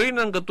sa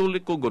doktrina ng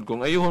Katoliko God,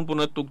 kung ayuhon po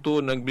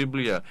natugtuon ng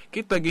Biblia,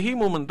 kita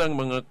gihimo man tang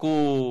mga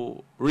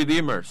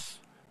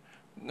co-redeemers.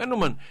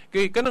 Ngano man,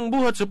 kay kanang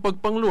buhat sa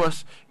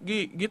pagpangluwas,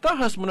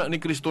 gitahas mo na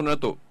ni Kristo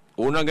nato.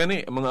 Una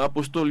gani, mga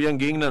apostol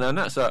yang giingnan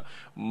ana sa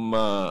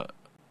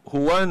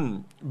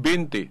Juan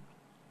 20,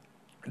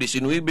 19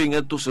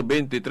 ngadto sa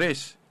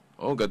 23.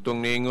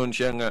 Gatong niingon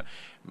siya nga,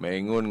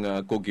 maingon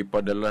nga ako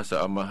gipadala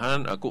sa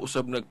amahan, ako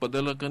usab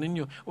nagpadala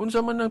kaninyo.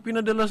 Unsa man ang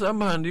pinadala sa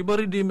amahan, di ba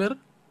Redeemer?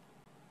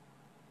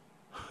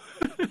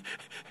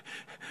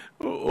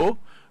 Oo.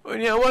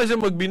 Unya wa siya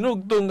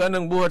magbinugtong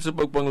kanang buhat sa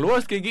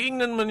pagpangluwas kay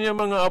giingnan man niya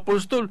mga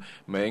apostol.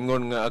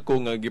 Maingon nga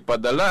ako nga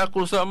gipadala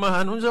ako sa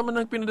amahan. Unsa man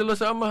ang pinadala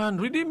sa amahan?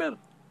 Redeemer.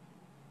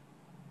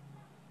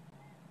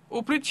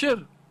 O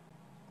preacher.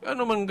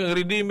 Ano man kang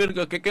redeemer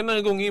ka kay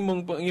kana kung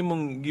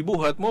imong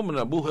gibuhat mo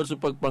man buhat sa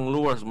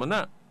pagpangluwas man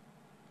na.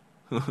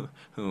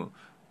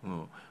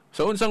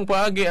 Sa unsang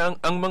paagi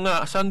ang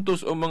mga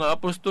santos o mga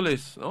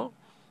apostoles, no?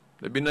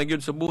 Labi na gyud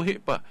sa buhi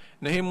pa.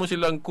 Nahimo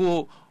silang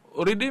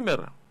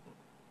co-redeemer.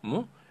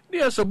 No?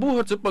 Diya sa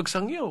buhat sa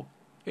pagsangyaw.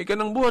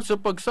 Kanang buhat sa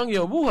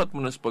pagsangyaw, buhat mo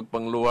na sa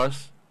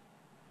pagpangluwas.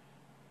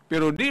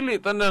 Pero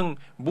dili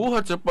tanang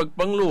buhat sa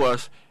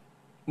pagpangluwas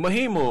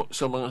mahimo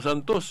sa mga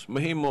santos,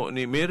 mahimo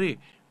ni Mary.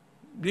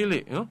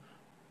 Dili, no?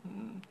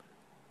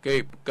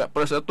 Kay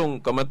para sa atong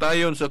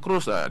kamatayon sa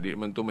krus, di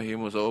man to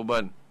mahimo sa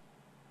uban.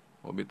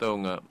 O bitaw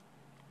nga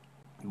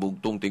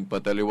bugtong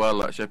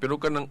tigpataliwala siya pero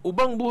kanang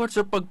ubang buhat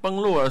sa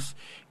pagpangluwas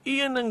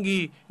iyan ang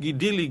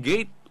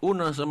gi-delegate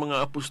una sa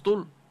mga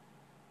apostol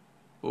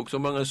o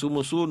sa mga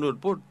sumusunod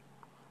pod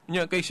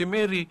nya kay si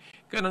Mary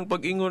kanang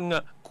pag-ingon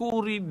nga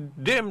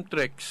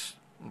co-redemptrix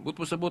but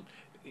pasabot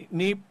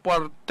ni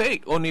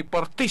partake o ni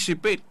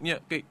participate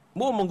nya kay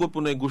mo manggod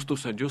po na gusto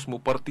sa Dios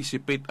mo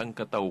participate ang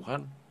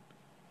katawhan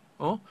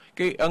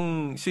kay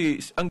ang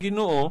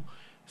Ginoo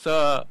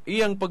sa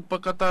iyang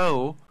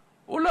pagpakatao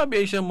wala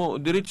ba siya mo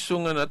diretso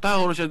nga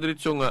natahol siya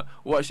diretso nga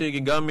wa siya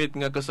gigamit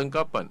nga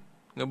kasangkapan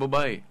nga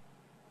babae.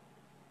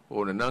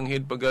 O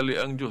nananghid pagali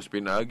ang Dios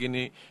pinaagi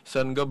ni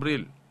San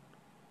Gabriel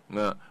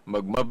nga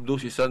magmabdo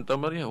si Santa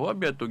Maria. Wa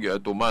ba to gi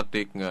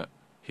automatic nga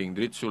hing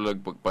diretso lag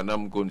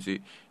pagpanamkon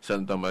si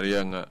Santa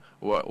Maria nga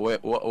wa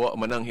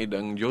mananghid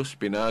ang Dios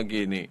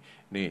pinaagi ni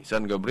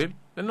San Gabriel.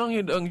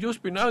 Nananghid ang Dios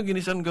pinaagi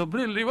ni San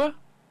Gabriel, di ba?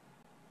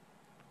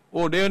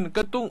 O then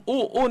katong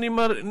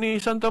ni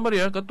Santa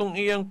Maria katong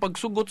iyang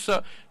pagsugot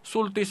sa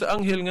sulti sa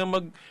anghel nga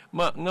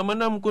nga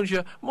manamkon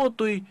siya mo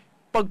toy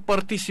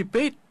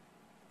pag-participate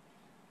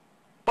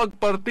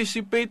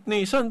pag-participate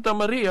ni Santa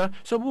Maria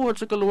sa buhat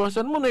sa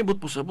kaluwasan mo naibot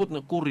po sabot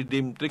nga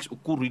co-redemptrix o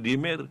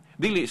co-redeemer.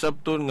 Dili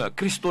sabton nga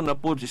Kristo na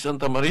po si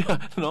Santa Maria.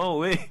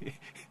 No way.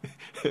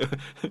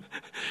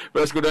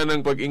 Pas ko na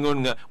ng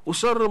pag-ingon nga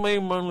usar may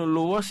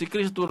manluwas si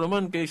Kristo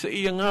naman kay sa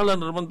iyang ngalan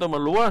naman ta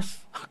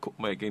maluwas. Ako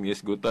may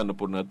kinisgutan na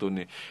po nato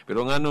ni.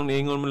 Pero nganong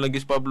niingon man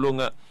lagi si Pablo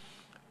nga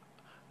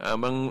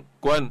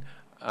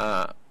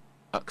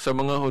sa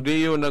mga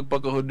Hudiyo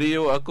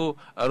nagpaka-Hudiyo ako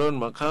aron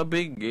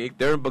makabig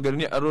term pag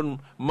niya aron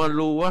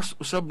maluwas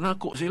usab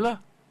nako sila.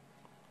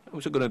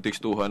 Usa ganang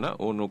tekstuhan na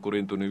 1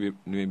 Korinto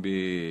 9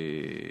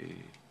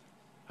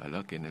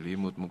 hala kay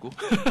nalimot mo ko.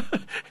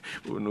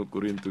 1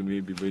 Korinto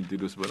 9:22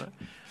 pala.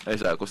 Ay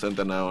sa ako sa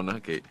tanaw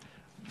na kay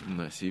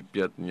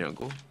nasipyat niya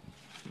ko.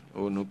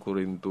 1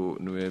 Korinto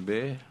 9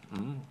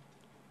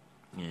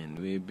 9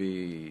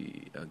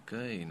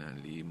 agay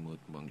nalimot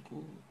man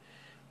ko.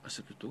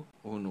 Asa to?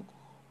 1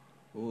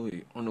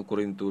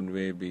 Korinto 9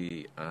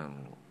 ang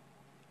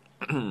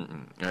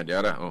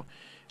diara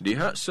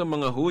diha sa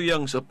mga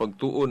huyang sa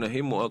pagtuo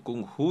nahimo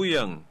akong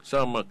huyang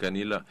sama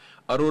kanila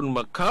aron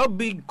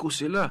makabig ko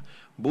sila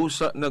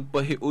busa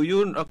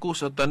nagpahiuyon ako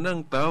sa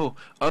tanang tao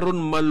aron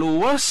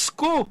maluwas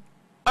ko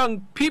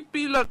ang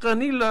pipila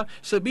kanila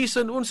sa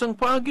bisan unsang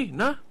paagi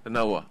na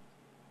tanawa.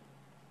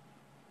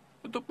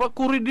 Ito pa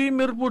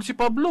ko-redeemer po si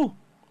Pablo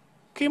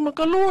kay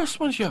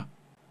makaluwas man siya.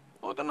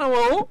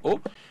 Tanawa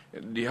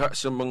diha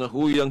sa mga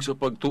huyang sa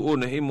pagtuo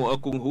nahimo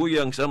akong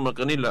huyang sama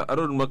kanila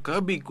aron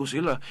makabig ko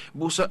sila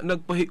busa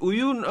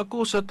nagpahiuyon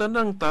ako sa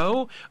tanang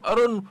tao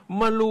aron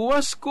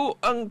maluwas ko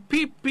ang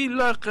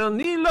pipila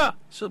kanila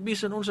sa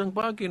bisan unsang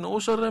paagi. No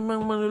usa ra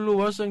mang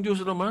manluwas ang Dios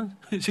raman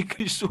si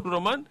Kristo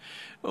raman.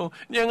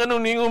 Nya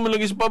nganong ningon man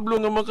lagi si Pablo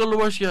nga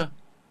makaluwas siya.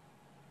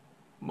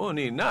 Mo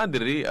ni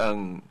nadiri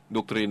ang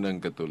doktrinang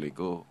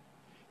Katoliko.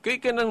 Kay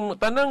kanang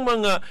tanang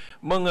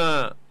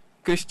mga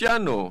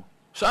Kristiyano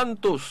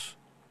santos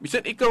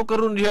bisan ikaw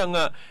karon diha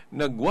nga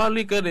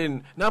nagwali ka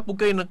din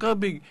napug kay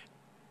nakabig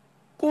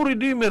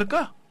ko-redeemer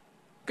ka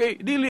kay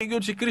dili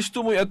gyud si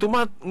Kristo mo'y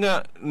atumat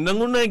nga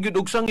nangunay gyud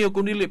og sangyaw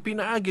kun dili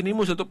pinaagi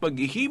nimo sa to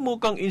paghihimo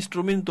kang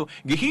instrumento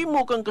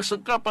gihimo kang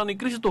kasangkapan ni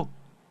Kristo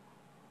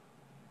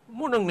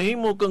mo nang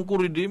nahimo kang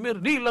ko-redeemer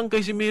di lang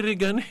kay si Mary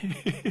gani.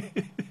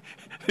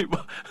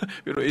 Diba?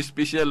 Pero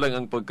espesyal lang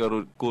ang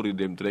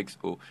pagka-co-redemptrix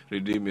o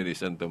redeemer ni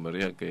Santa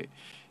Maria kay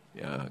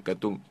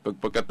katong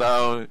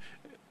pagpakatao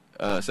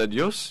sa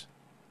Dios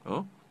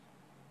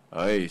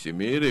ay si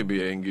Mary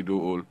biyang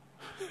giduol.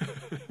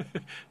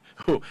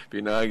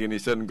 Pinaagi ni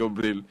San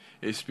Gabriel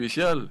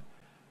espesyal,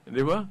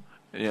 di ba?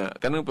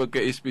 Kanang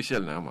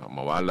pagka-espesyal na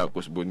mawala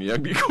ko sa bunyag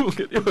di ko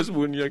kaya sa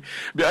bunyag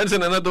biyan sa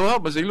nanatuha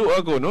pasilo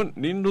ako no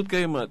nindot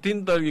kay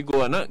matintal gi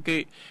ko ana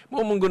kay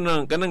mo mong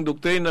gunang kanang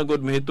doktrina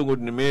god mahitungod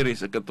ni Mary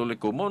sa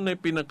Katoliko mo na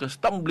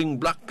pinaka-stumbling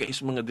block kay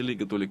is mga dili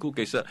Katoliko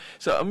kaysa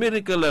sa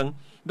Amerika lang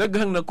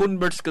daghang na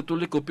converts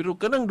Katoliko pero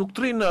kanang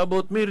doktrina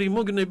about Mary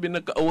mo ginay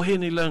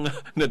binakaawhin nila nga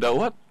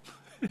nadawat.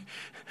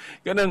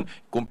 Kanang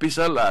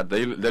kumpisal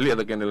dali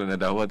ata kanila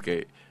nadawat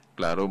kay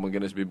klaro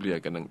maganas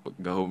Biblia kanang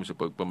paggahom sa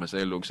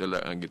pagpamasaylog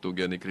sala ang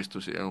gitugyan ni Kristo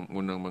sa ang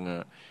unang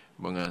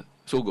mga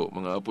sugo,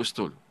 mga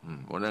apostol.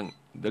 Unang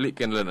dali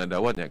kanila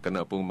nadawat niya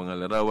kana pong mga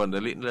larawan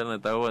dali nila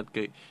natawat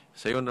kay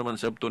sayon naman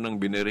sabto ng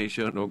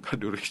veneration o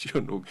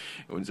adoration o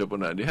unsa pa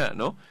na diha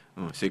no?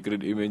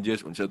 Sacred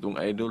images unsa tong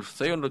idols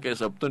sayon ra kay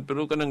sabton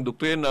pero kanang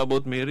doktrina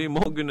about Mary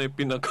mo ginay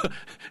pinaka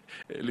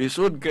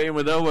lisod kay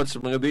madawat sa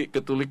mga di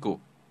Katoliko.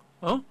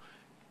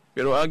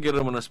 Pero agi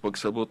ra man as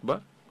pagsabot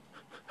ba?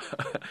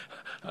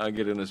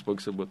 Agi rin as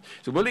pagsabot.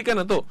 So, balikan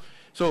na to.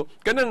 So,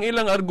 kanang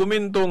ilang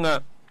argumento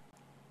nga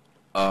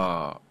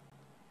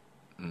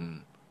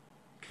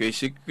kay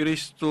si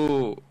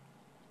Kristo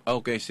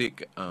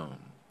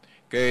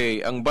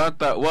kay ang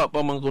bata wa pa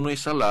man kunoy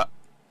sala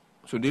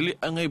so dili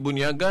angay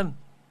bunyagan.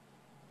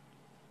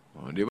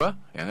 Di ba?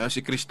 Yang nga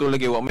si Kristo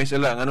lagi wa may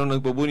sala ngano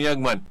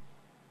nagpabunyag man.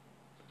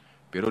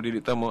 Pero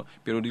dili ta mo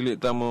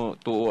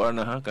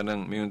tuoan na ha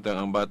kanang miyuntang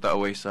ang bata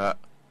away sa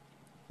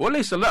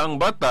walay sala ang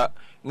bata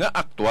nga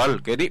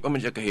aktual kay di pa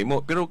man siya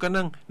kahimo pero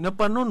kanang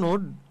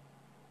napanunod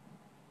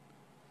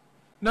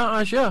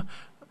naa siya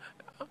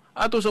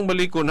ato sang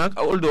balikon ha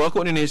although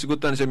ako ni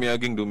nahisgutan sa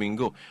miaging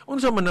Domingo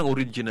unsa man ang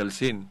original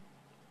sin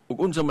ug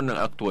unsa man ang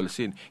actual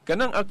sin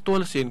kanang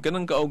actual sin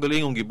kanang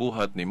kaugalingong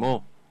gibuhat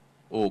nimo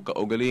o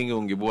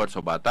kaugalingong gibuhat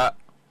sa bata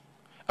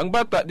ang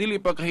bata dili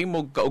pa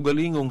kahimog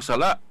kaugalingong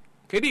sala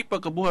kay di pa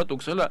kabuhat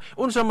og sala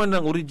unsa man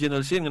ang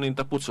original sin nga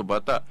nintapot sa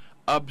bata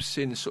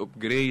absence of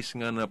grace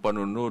nga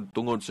napanunod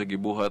tungod sa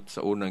gibuhat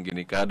sa unang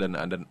ginikada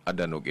na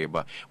Adan ug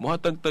Eva.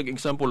 Muhatag-tag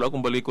example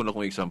akong balikon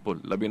akong example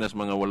labi na sa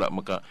mga wala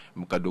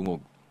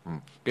makadungog.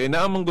 Kay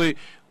naamang goy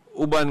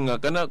uban nga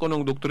kana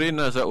kunong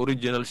doktrina sa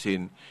original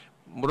sin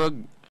murag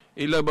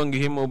ila bang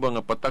gihimo ba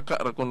nga pataka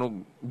ra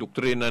kunog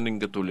doktrina ning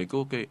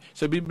Katoliko kay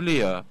sa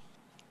Biblia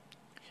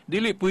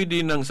dili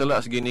pwede nang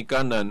salas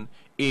ginikanan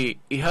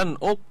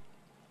ihanok.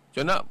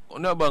 So na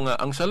ba nga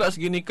ang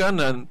salas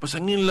ginikanan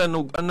pasangin lang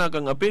og anak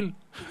ang apil.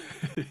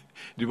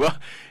 Di ba?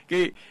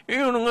 Kay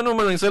yung ano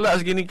man ang sala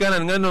sa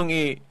ginikanan nganong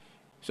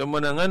sa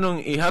man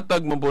nganong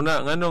ihatag mo po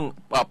na nganong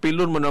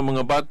paapilon mo ng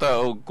mga bata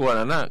o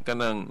kuha na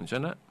kanang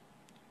sana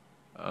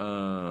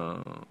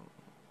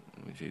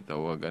si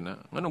tawag ana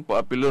nganong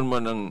paapilon mo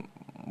ng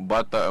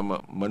bata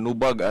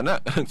manubag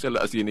ana ang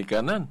sala sa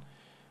ginikanan.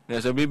 Na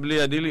sa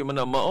Biblia dili man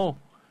na mao.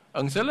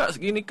 Ang sala sa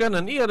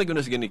ginikanan iya ra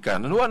gyud sa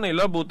ginikanan. Wa nay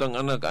labot ang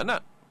anak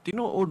ana.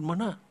 Tinuod man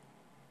na.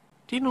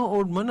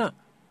 Tinuod man na.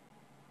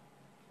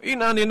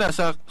 Inani na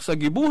sa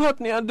gibuhat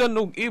ni Adan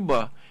og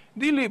iba,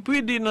 dili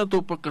pwede na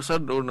to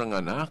pagkasado ng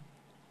anak.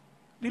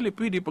 Dili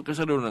pwede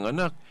pagkasado ng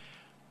anak.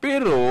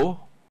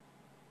 Pero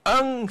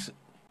ang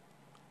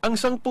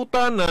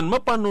sangputanan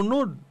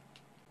mapanunod.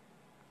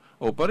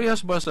 O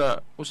parehas ba sa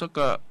usa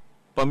ka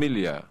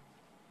pamilya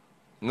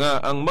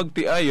nga ang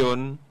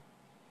magtiayon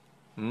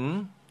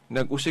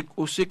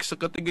nag-usik-usik sa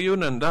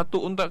katigayunan, dato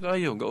unta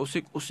kayo,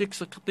 gausik-usik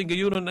sa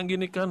katigayunan ang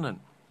ginikanan.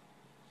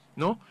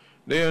 No?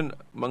 Dayon,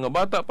 mga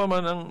bata pa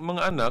man ang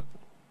mga anak,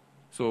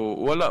 so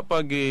wala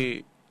pa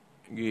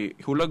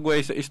hulagway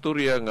sa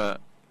istorya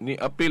nga ni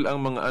apil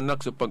ang mga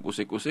anak sa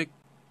pag-usik-usik.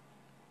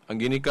 Ang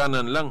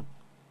ginikanan lang.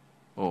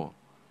 Oh.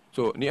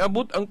 So,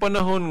 niabot ang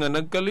panahon nga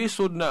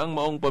nagkalisod na ang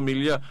maong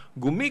pamilya,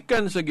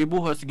 gumikan sa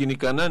gibuhat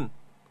ginikanan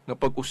nga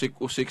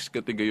pag-usik-usik sa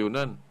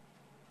katigayunan.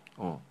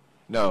 Oh.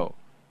 Now,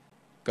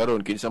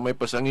 karon kinsa may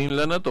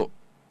pasanginlan na to,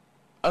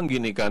 ang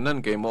ginikanan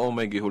kay mao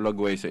may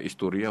gihulagway sa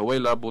istorya, way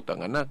labot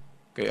ang anak.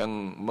 Kay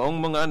ang maong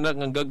mga anak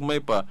nga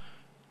gagmay pa,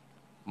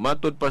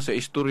 matod pa sa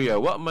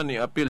istorya, wa man ni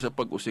apil sa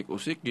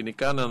pag-usik-usik,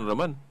 ginikanan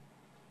raman.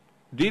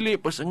 Dili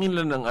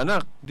pasanginlan ng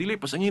anak,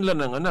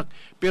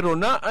 pero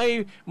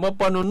naay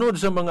mapanunod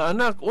sa mga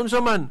anak,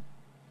 unsa man,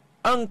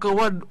 ang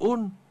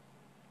kawadon.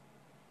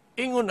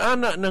 Ingon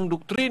ana ng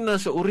doktrina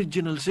sa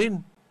original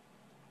sin.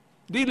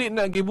 Dili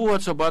na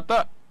gibuhat sa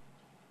bata.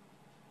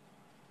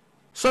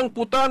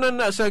 Sangputanan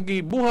na sa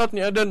gibuhat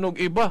ni Adan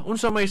og iba.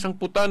 Unsa may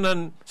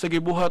sangputanan sa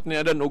gibuhat ni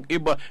Adan og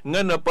iba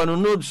nga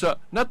napanunod sa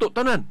nato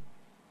tanan?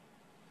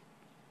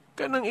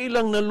 Kanang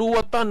ilang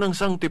naluwatan ng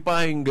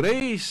sanctifying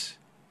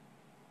grace.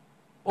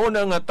 O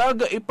na nga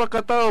taga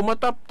ipakataw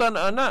mataptan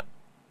ana.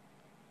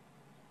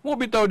 Mo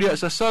bitaw diha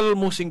sa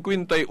Salmo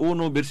 51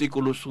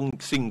 bersikulo 5.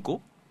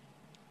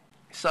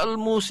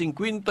 Salmo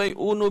 51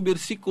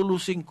 bersikulo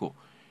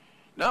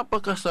 5.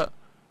 Napaka sa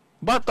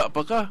bata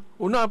pa ka,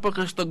 o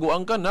napaka sa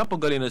taguan ka,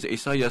 napagali na sa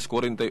Isaias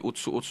 48:8.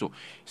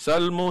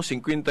 Salmo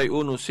 51:5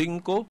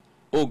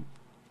 o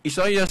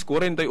Isaias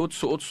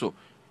 48:8.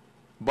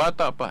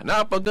 Bata pa,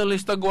 napagali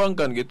sa taguan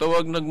ka,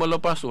 gitawag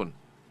nagmalapason.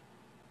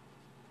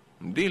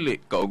 Dili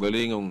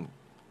kaugalingong,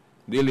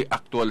 dili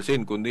actual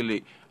sin,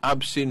 kundi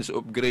absence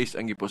of grace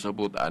ang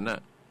ipasabot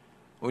ana.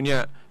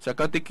 Unya, sa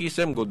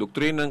katikisem ko,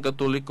 doktrina ng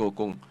Katoliko,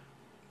 kung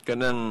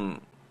kanang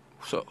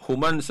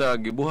human sa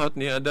gibuhat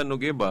ni Adan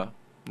og Eva,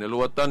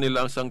 naluwatan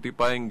nila ang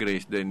sanctifying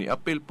grace, then ni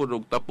apil po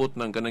og tapot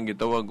ng kanang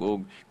gitawag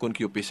og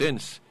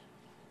concupiscence.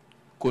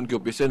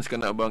 Concupiscence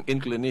kana bang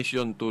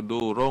inclination to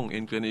do wrong,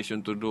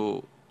 inclination to do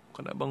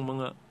kana bang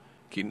mga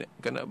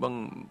kana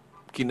bang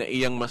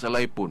kinaiyang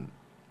masalaypon.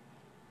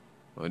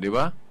 O di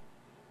ba?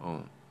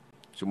 Oh.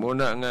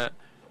 Sumuna nga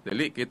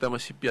dali kita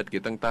masipyat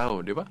kitang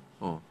tao, di ba?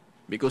 Oh.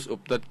 Because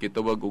of that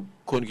gitawag og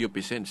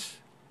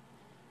concupiscence.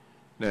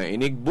 Na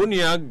inig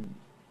bunyag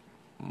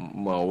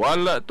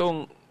mawala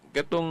tong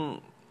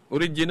katong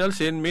original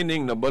sin,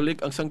 meaning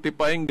nabalik ang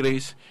sanctifying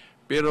grace,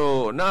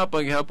 pero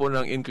napaghapon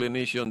ang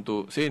inclination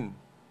to sin.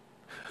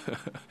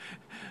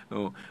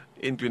 No,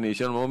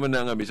 inclination mo man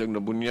nga bisag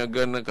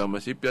nabunyagan na ka,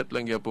 masipyat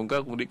lang gyapon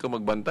ka kung di ka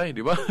magbantay,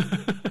 di ba?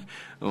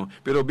 No,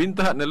 pero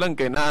binta na lang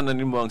kay naanan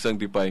nimo ang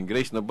sanctifying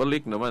grace,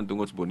 nabalik naman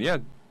tungod sa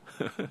bunyag.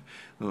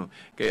 No,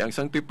 kay ang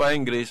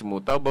sanctifying grace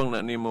mo tabang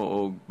na nimo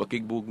og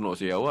bakigbugno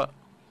sa yawa.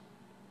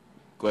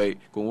 Kay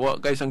kung wa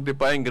kay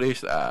sanctifying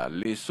grace,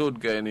 lisod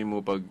kay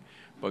nimo pag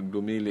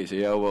dumili sa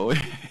yawa oy.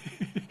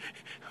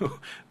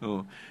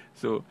 No.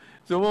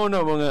 So mo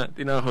na mga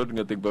tinahod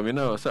nga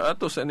tigpaminaw sa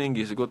ato sa ning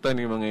gisigutan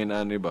ni mga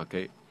inani ba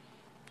kay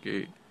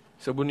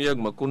sa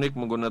bunyag makunik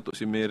mo nato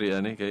si Mary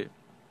ani, kay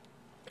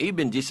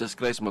even Jesus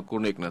Christ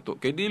makunik nato,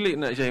 kay dili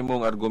na siya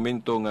himong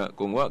argumento nga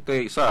kung wa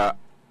kay sa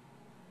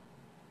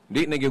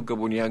di na gyud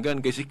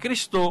kabunyagan, kay si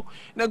Kristo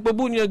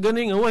nagpabunyag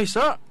gani nga way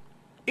sa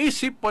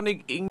isip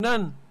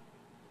panig-ingnan.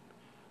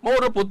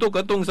 Maura po ito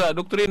katong sa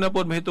doktrina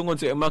po mahitungod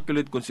sa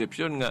Immaculate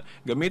Conception nga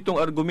gamitong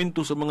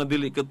argumento sa mga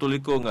dili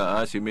Katoliko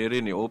nga si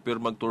Mary ni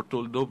offer mag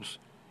turtle doves.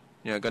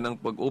 Nya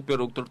kanang pag-offer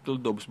og turtle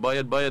doves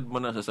bayad-bayad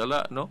man na sa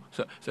sala, no?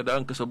 Sa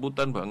daang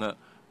kasabutan ba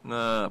nga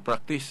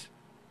practice.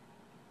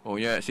 O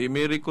nya si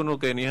Mary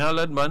kuno kay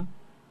nihalad man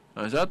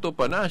sa ato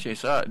pa na siya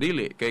sa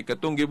dili kay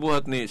katong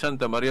gibuhat ni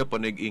Santa Maria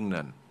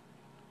Panig-ingnan.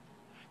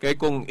 Kay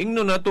kung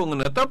ingnon nato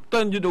nga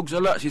nataptan jud og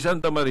sala si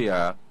Santa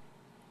Maria,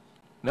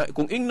 na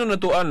kung ingnon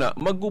na to ana,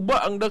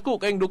 maguba ang dako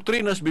kayong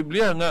doktrina sa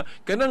Biblia nga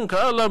kanang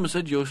kaalam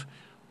sa Dios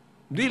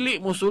dili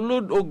mo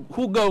sulod og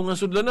hugaw nga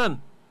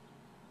sudlanan.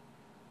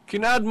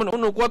 Kinaad man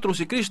 1:4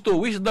 si Kristo,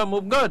 wisdom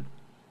of God.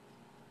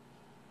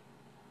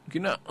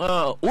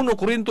 1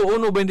 Corinto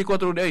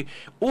 1:24 day.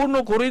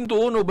 1 Corinto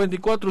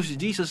 1:24 si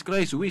Jesus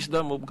Christ,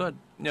 wisdom of God.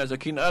 Nya sa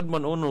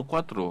kinaadman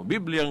 1:4,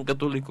 Bibliang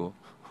Katoliko.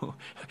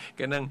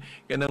 kanang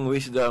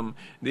wisdom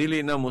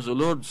dili na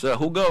mosulod sa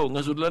hugaw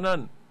nga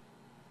sudlanan.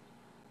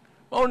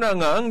 Mao na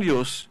nga ang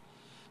Dios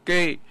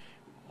kay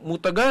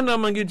mutagana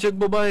man gid siya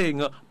babae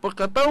nga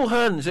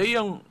pagkatawhan sa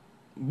iyang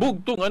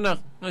bugtong anak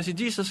nga si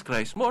Jesus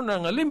Christ, mao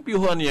na nga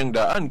limpyuhan iyang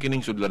daan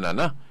kining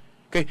sudlanana.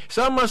 Kay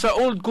sama sa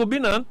Old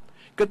Covenant,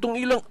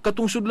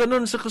 katong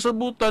sudlanan sa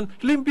kasabutan,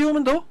 limpyo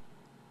man daw.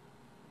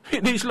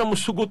 Hindi sila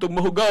musugot og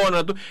mahugawan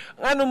nato.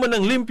 Ano man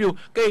ang limpyo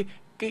kay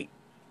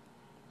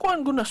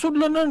kuan ko na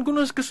sudlanan ko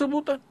na sa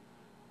kasabutan.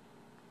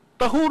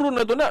 Tahuro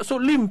na to na, so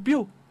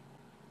limpyo.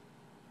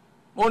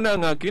 Una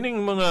nga,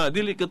 kining mga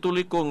dili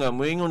Katoliko nga,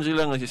 moingon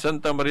sila nga si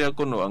Santa Maria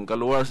kuno, ang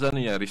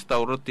kaluwasan niya,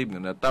 restorative,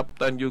 nga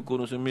nataptan yung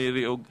kuno sa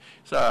Mary og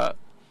sa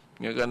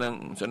nga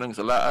kanang sanang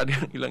salaan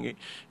ilang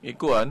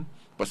ikuan,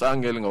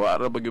 pasangil nga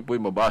wara bagyo po'y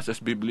mabasa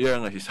sa Biblia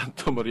nga si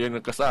Santa Maria nga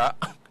kasa.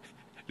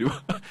 Di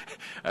ba?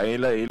 Ay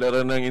ila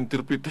ra ng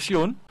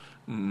interpretasyon.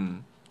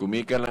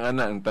 Kumika lang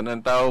ana, ang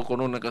tanan tao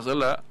kuno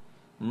nakasala.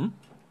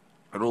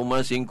 Roma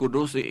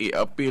 5:12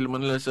 i-appeal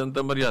man nila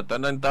Santa Maria,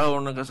 tanan tao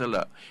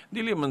nakasala.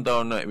 Dili man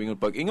tao na ingon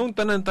pag ingong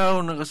tanan tao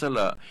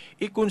nakasala,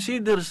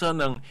 i-consider sa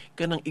nang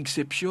kanang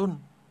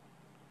exception.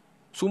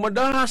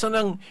 Sumadaha sa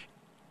nang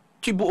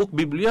tibuok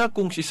Biblia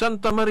kung si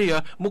Santa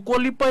Maria mo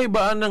qualify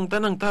ba anang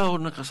tanang tao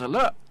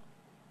nakasala.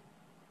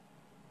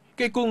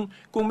 Kay kung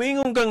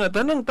ingong ka nga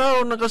tanang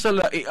tao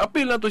nakasala,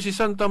 i-appeal na to si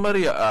Santa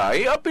Maria,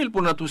 i-appeal po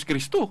na to si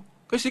Kristo.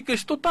 Kasi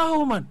Kristo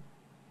tao man.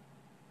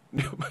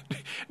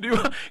 Di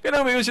ba?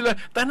 Kaya may sila,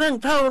 tanang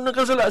tao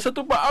nakasala sa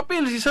to pa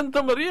apil si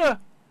Santa Maria.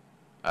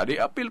 Di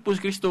apil po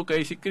si Kristo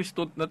kay si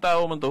Kristo na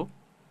tao man to.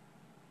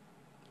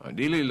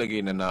 Dili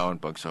lagi na naon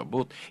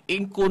pagsabot.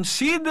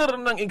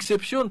 In-consider ng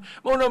exception.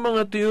 Mao na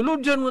mga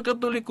teologian mga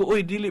Katoliko,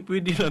 oy dili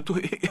pwede na to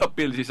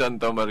i-apil si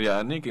Santa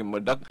Maria ni kay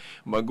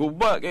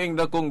maguba kay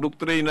dakong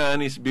doktrina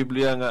ni sa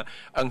Biblia nga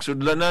ang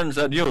sudlanan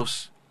sa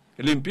Dios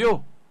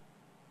limpyo.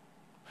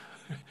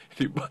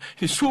 Diba?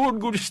 Isuod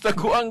ko sa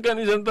taguan ka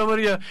ni Santa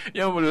Maria.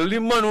 Yan,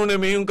 liman mo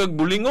na may yung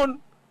kagbulingon.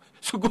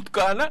 Sugot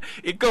ka na.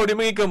 Ikaw di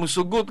mga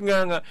musugot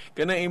nga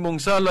kana imong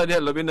sala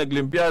diya, labi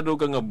naglimpyado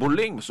ka nga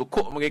buling.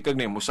 Masuko, magikag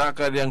na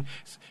musaka diyang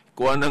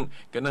kuha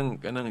ng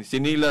kanang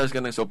sinilas,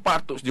 kanang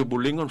sapatos, diyo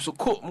bulingon.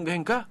 Suko,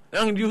 magayin ka.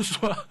 Ang Diyos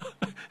wa.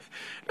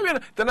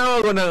 Tanawa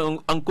ko na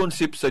ang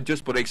concept sa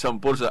Diyos, for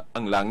example, sa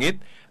ang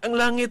langit.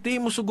 Ang langit,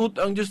 musugot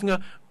ang Diyos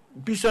nga,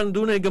 bisan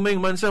doon ay gamayng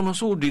mansa,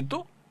 masud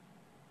dito.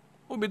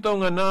 O bitaw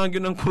nga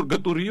nagyon ang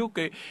purgatorio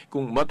kay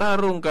kung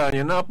matarong ka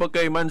niya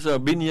napagkay man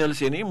sa binyal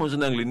sinimo sa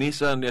nang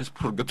linisan niya sa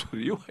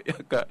purgatorio kaya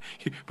ka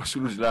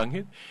pasulod sa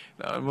langit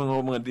na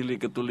mga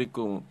dili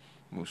Katoliko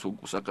musug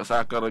sa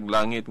kasakar ang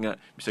langit nga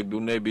bisag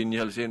dunay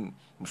binyal sin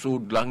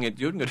musud langit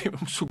yun nga di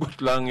musugot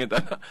langit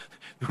ana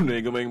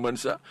dunay gamay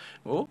mansa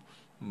so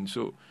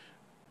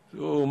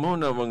mo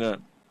na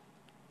mga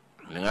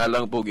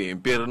lang po gi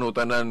impierno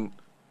tanan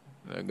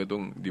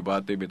gatong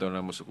debate bitaw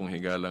na mo sa kung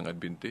higalang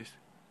Adventist.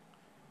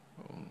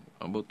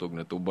 Ambot og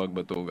natubag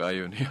ba to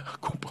ayon niya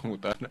akong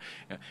pangutana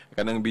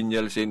kanang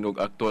binyal sin og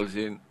actual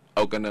sin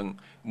aw kanang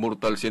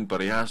mortal sin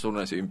parehaso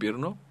na sa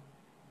impierno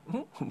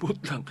ambot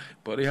lang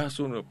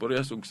parehaso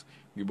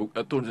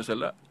gibug-aton sa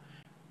sala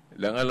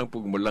lang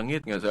pug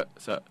malangit nga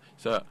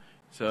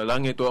sa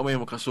langit wa may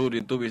makasud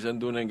dito bisan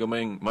dunay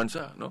gamayng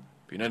mansa no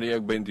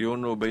pinadiyag 21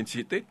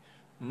 27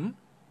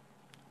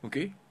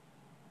 okay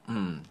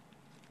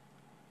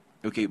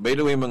Okay, by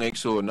the way mga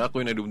igsoon,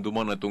 ako'y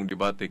nadumduman na itong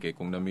debate kay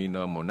kung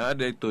namina mo,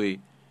 naada ito'y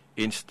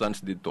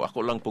instance dito.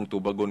 Ako lang pong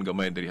tubagon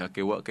gamay dari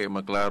hakiwa kay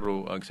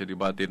maklaro ang sa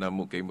debate na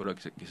mo kay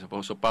murag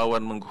sa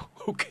pawan man ko.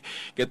 Okay.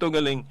 Kaya ito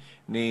galing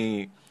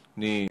ni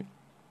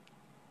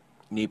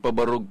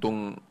pabarog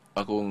tong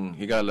akong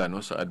higala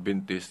no sa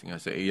Adventist nga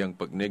sa iyang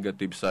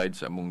pag-negative side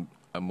sa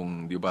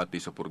among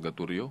debate sa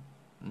purgatorio.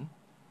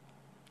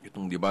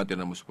 Itong debate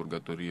na mo sa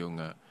purgatorio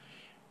nga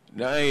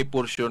naay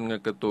portion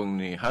nga katong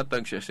ni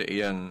hatag siya sa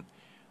iyang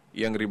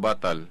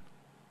rebuttal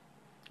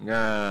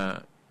nga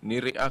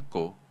ni-react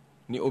ko,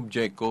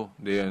 ni-object ko,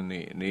 diyan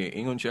ni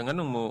ingon siya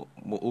nganong mo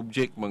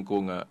object man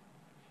ko nga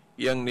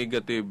iyang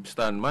negative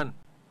stand man.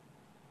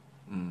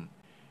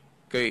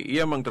 Kay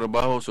iya mang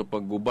trabaho sa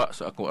pagguba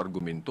sa akong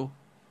argumento.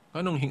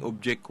 Anong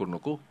hing-object ko no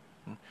ko?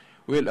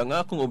 Well, ang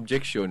akong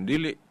objection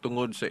dili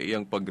tungod sa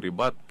iyang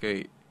pag-rebut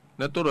kay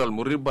natural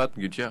mo rebut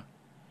gid siya.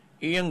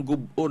 Iyang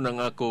gubo ng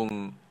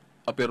akong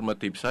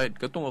affirmative side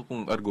katong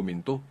akong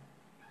argumento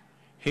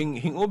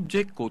hing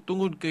object ko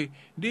tungod kay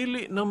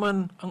dili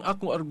naman ang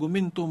akong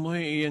argumento mo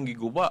iyang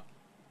giguba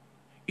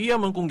iya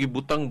man kong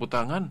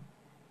gibutang-butangan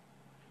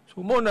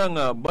so mo na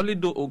nga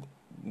balido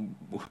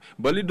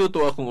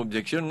to akong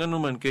objection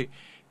nganuman kay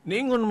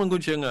niingon man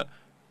gud siya nga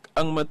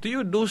ang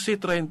Mateo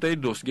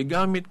 12:32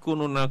 gigamit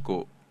kuno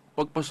nako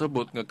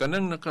pagpasabot nga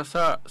kanang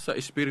nakasa sa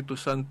Espiritu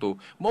Santo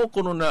mao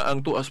kuno na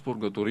ang tuas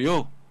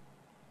purgatorio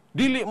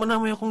dili man na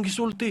may akong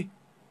gisulti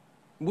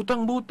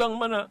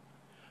butang-butang man na.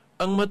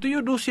 Ang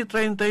Mateo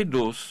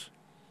 12:32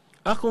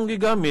 akong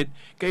gigamit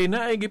kay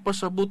naay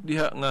gipasabot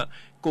diha nga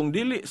kung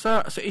dili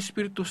sa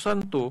Espiritu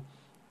Santo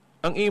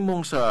ang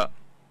imong sa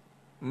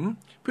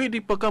pwede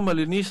pa ka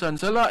malinisan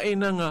sa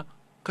lain na nga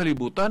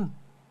kalibutan.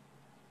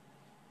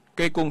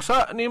 Kay kung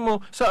sa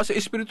nimo sa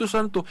Espiritu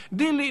Santo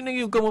dili na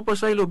gyud ka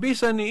mapasaylo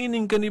bisan ni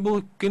ining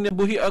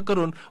kinabuhi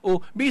karon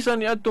o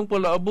bisan ni adtong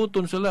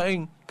palaabuton sa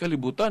laing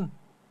kalibutan.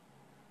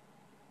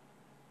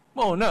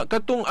 Mao na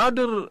katong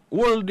other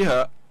world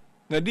diha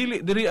nga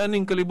dili diri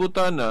aning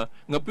kalibutan na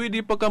nga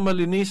pwede pa ka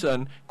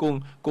malinisan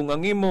kung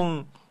ang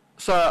imong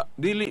sa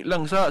dili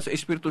lang sa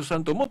Espiritu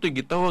Santo mo to'y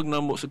gitawag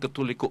namo sa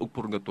Katoliko og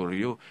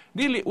purgatorio.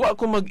 Dili wa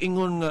ko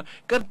mag-ingon nga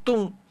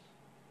kadtong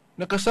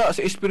nakasa sa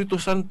Espiritu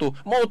Santo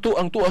mao to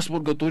ang tuas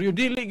purgatorio.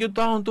 Dili gyud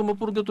taon to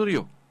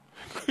mapurgatorio.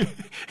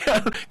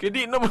 Kay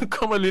di naman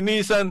ka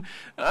malinisan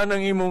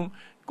anang imong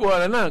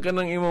kuha na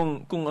kanang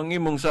imong kung ang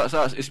imong sa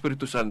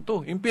Espiritu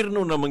Santo.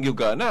 Impierno na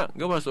mangyugana.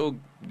 Gawas og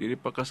dili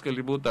pa kas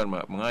kalibutan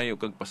mangayo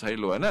kag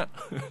pasaylo ana.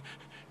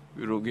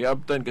 Pero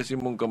giabtan kasi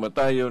mong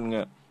kamatayon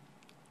nga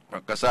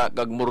makasa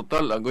kag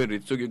mortal agoy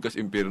ritso gyud kas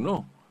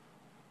impierno.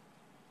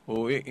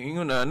 O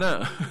ingon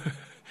ana.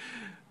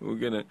 O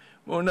gana.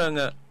 Mo na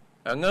nga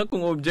ang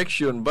akong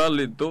objection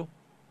valid to.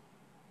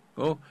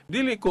 Oh,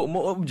 dili ko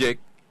mo object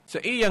sa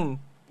iyang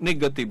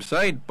negative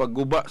side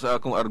pagguba sa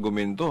akong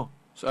argumento,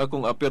 sa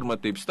akong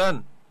affirmative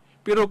stand.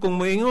 Pero kung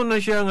moingon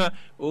na siya nga,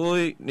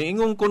 oy,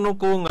 niingon kuno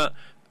ko nga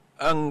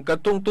ang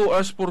katong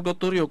tuas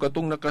purgatorio,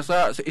 katong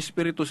nakasa sa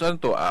Espiritu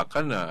Santo,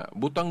 na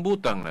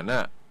butang-butang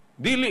na.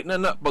 Dili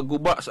na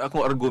pagguba sa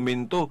akong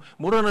argumento.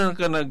 Mura na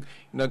ka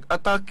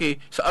nag-atake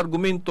sa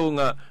argumento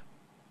nga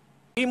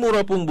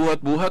imura pong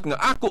buhat-buhat nga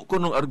ako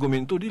kunong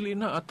argumento. Dili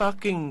na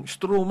attacking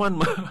strawman.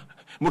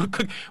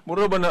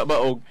 Mura ba na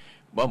baog?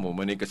 Ba mo,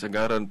 mani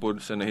kasagaran po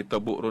sa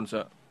nahitabo ron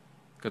sa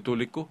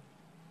Katoliko.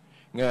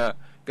 Nga,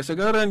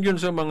 kasagaran yun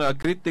sa mga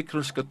critic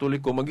ron sa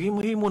Katoliko,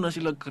 maghimo-himo na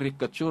sila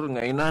karikature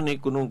nga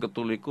inani kunong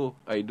Katoliko.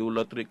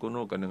 Idolatry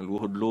kuno, kanang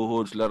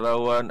luhod-luhod,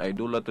 larawan,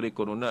 idolatry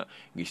kuno na,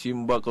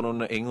 gisimba kuno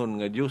na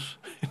ingon nga Diyos.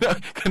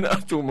 Kana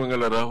atong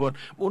mga larawan.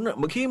 Una,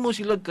 maghimo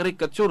sila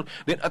karikature,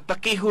 then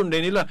atakihon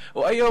din nila.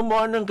 O ayaw mo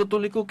anang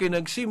Katoliko kay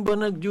nagsimba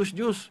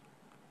nag-Diyos-Diyos.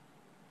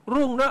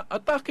 Wrong na,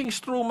 attacking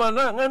struma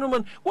na. Nga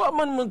naman, wa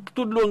man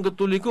magtudlo ang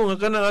Katoliko nga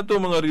kanang ato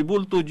mga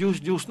ribulto,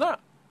 Diyos na.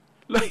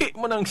 Lahi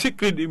man ang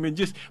sacred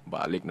images.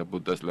 Balik na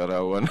putas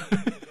larawan.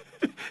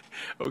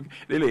 Okay.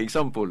 Dili,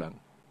 example lang.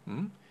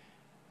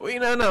 O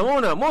inana,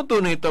 muna, mo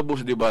to na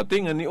itabos debate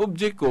nga ni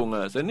object ko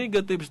nga sa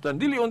negative stand.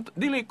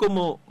 Dili ko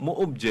mo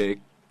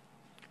object.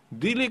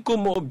 Dili ko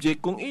mo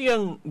object kung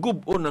iyang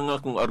gubon ang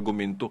akong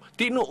argumento.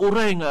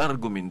 Tinuuray nga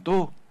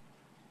argumento.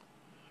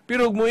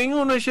 Pero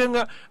moingon na siya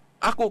nga,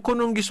 ako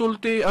kunong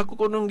gisulti, ako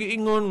kunong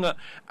giingon nga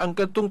ang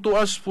katong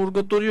tuas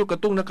purgatorio,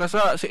 katong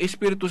nakasa sa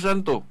Espiritu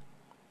Santo.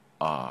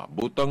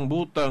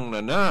 Butang-butang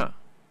na.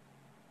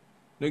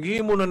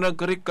 Naghimo na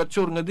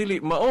nagkarikatsyon nga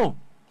dili mao.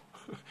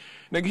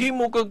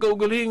 Naghimo kag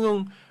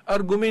kaugalingong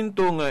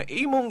argumento nga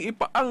imong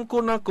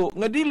ipaangkon nako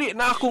nga dili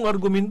na akong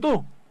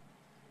argumento.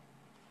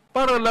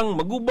 Para lang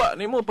maguba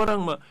nimo,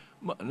 parang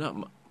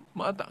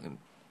maatakin.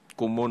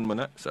 Common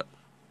man na sa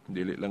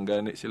dili lang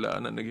gani sila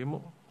ana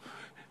naghimo.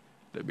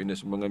 Labi na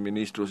sa mga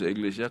ministro sa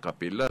iglesia,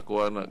 kapila,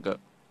 kuha na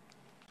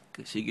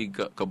sige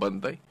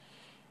kabantay.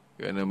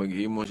 Kaya na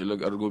maghimo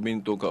silang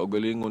argumento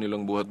kaugalingon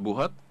nilang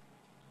buhat-buhat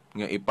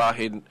nga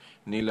ipahid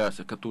nila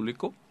sa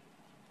Katoliko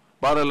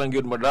para lang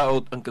yun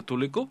madaot ang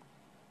Katoliko.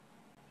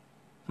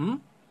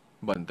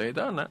 Bantay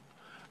ta na.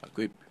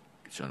 Ako'y,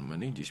 saan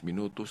man 10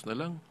 minutos na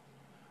lang.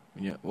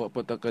 Wa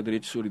pa ta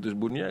kadiritso dito sa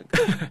bunyag.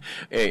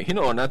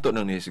 Hinoon nato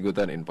nang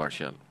nisigutan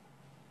impartial.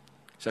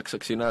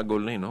 Saksak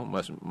sinagol na no?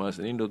 Mas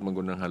nindot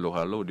magunang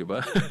halo-halo, di ba?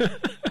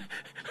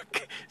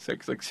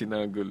 Saksak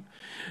sinagol.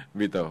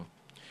 Bitaw.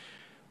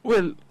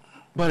 Well,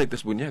 balik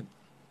tas bunyag.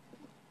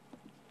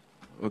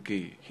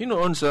 Okay.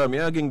 Hinoon sa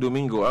miaging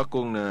Domingo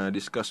akong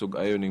na-discuss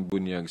og ayo ning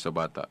bunyag sa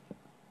bata.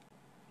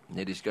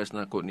 Na-discuss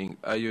na ako ning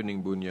ayo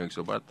ning bunyag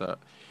sa bata.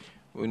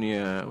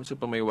 Unya, unsa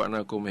pa maywa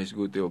na ako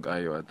mahisguti og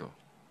ayo ato.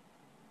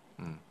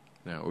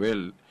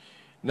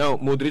 Now,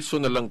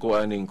 mudritso na lang ko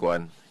aning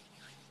kuan.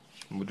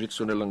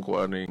 Mudritso na lang ko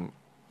aning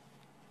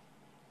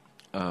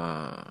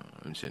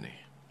unsa ni?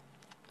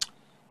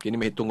 Kini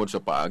mahitungod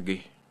sa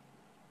paagi.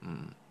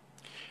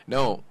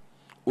 Now,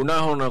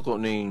 unahon ako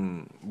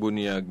ning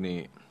bunyag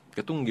ni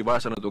katong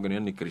gibasa na to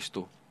ganyan ni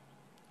Kristo.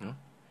 No?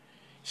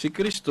 Si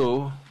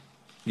Kristo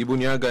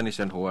gibunyagan ni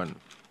San Juan.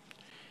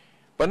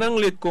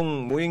 Pananglit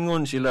kung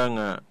muingon sila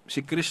nga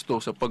si Kristo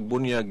sa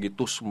pagbunyag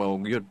gitusmaw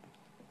gyud.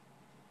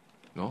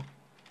 No?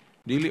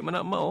 Dili man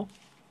na mao.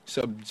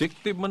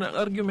 Subjective man ang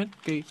argument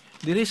kay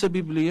diri sa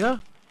Biblia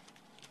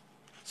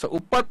sa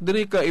upat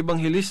diri ka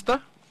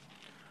ebanghilista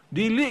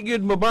dili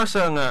gyud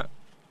mabasa nga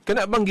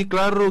kana bang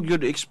giklaro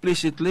gyud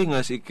explicitly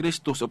nga si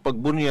Kristo sa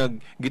pagbunyag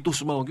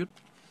gitusmaw gyud.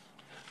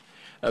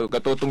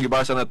 Katotong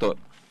gibasa na to.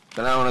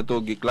 Tanaw na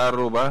to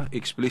giklaro ba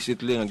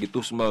explicitly nga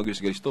gitusmaw gyud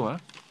si Kristo ha?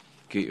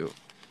 Kay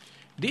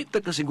di ta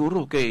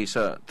kasiguro kay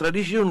sa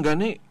tradisyon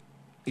gani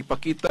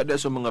ipakita da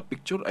sa mga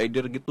picture,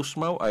 either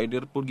gitusmaw,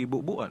 either po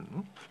gibubuan.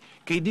 No?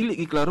 Kay dili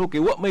giklaro, kay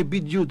wa may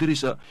video diri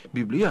sa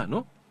Biblia,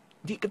 no?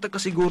 Di kita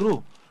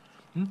kasiguro.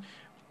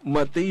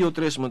 Mateo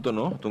 3 man to,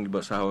 no? Itong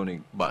ibasahon ni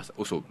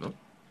usog, no?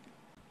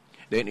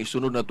 Then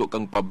isunod na to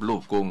kang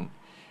Pablo, kung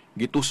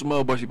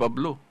gitusmaw ba si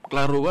Pablo?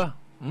 Klaro ba?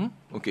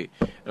 Okay.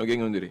 Ano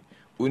gingon diri?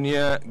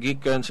 Unya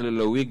gikan sa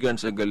lalawigan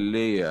sa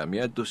Galilea,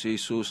 miadto si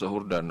Jesus sa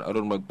Jordan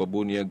aron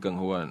magpabunyag kang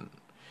Juan.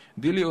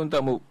 Dili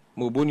unta mo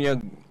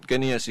bunyag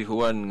kaniya si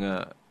Juan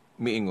nga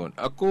miingon,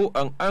 ako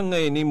ang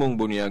angay nimong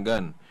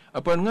bunyagan.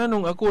 Apan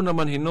nganong ako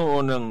naman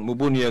hinuon ng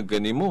mubunyag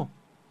kanimo?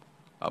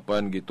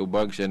 Apan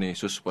gitubag siya ni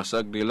Jesus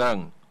pasag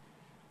nilang.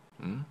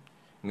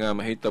 Nga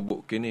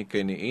mahitabo kini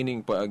kay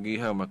niining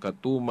paagiha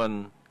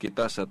makatuman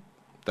kita sa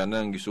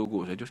tanang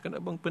gisugo sa Dios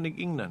kana bang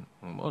panigingnan.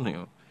 Mao na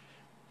yo.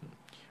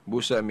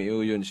 Busa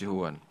miuyon si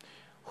Juan.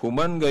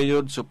 Human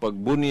gayod sa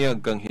pagbunyag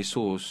kang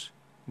Hesus,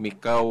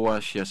 mikawa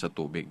siya sa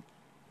tubig.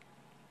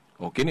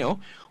 Okay niyo?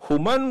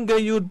 Human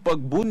gayod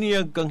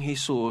pagbunyag kang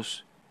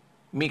Hesus,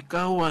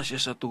 mikawa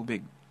siya sa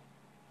tubig.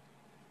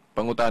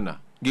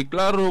 Pangutana,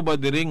 giklaro ba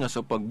diri nga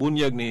sa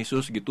pagbunyag ni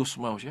Hesus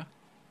gitusmaw siya?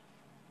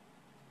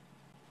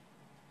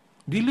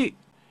 Dili.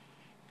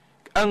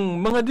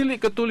 Ang mga dili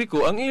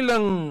Katoliko, ang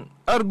ilang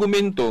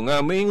argumento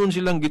nga maingon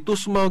silang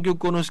gitusmaw gyud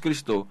kuno si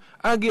Kristo,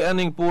 agi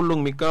aning pulong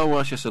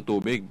mikawa siya sa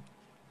tubig.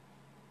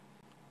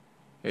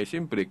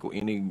 Siyempre, kung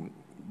inig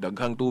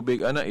daghang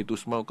tubig ana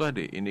itusmaw ka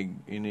di,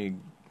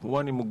 inig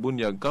huwani mo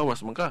bunyag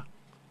kawas man ka.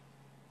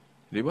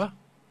 Di ba?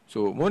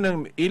 So mo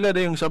nang ila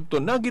dayong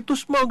sabton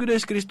nagitusmaw gyud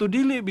si Kristo,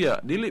 dili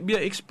biya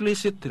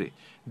explicit re.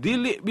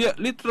 Dili biya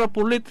litra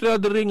por litra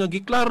diri nga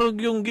giklaro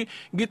yung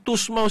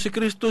gitusmaw si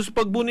Kristo sa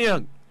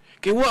pagbunyag.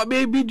 Kaya wa ba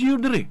video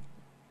diri?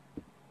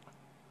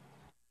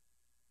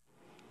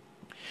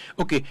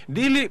 Okay,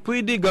 dili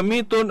pwede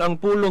gamiton ang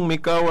pulong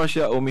mikawa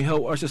siya o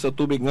mihawa siya sa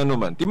tubig nga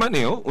naman. Timan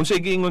niyo, unsay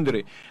giingon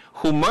diri?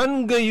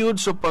 Human gayud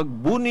sa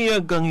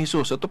pagbunyag kang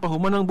Hesus, ato pa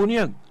human ang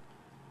bunyag.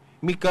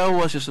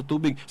 Mikawa siya sa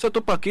tubig. Sa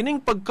to pa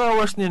kining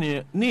pagkawas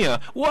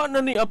niya wa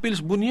na ni apils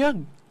bunyag.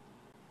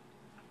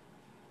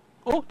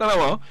 Oh,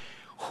 tanawa.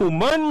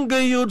 Human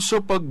gayud sa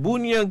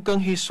pagbunyag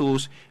kang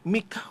Hesus,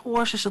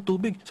 mikawa siya sa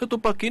tubig. Sa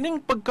to pa kining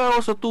pagkawa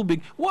sa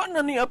tubig, wa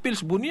na ni apils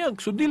bunyag.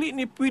 So dili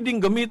ni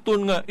pwedeng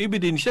gamiton nga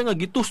ebidensya nga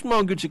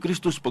gitusmaw gyud si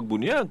Kristo sa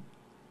pagbunyag.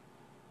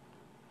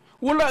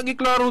 Wala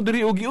giklaro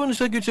diri og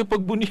giunsa gyud sa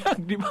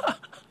pagbunyag, di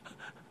ba?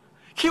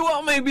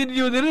 Kiwa may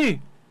video diri.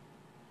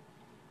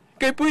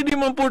 Kay pwede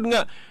man pod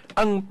nga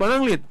ang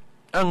pananglit,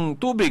 ang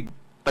tubig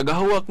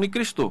tagahawak ni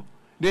Kristo.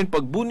 Then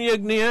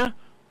pagbunyag niya,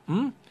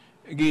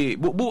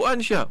 gibubuan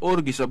siya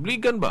or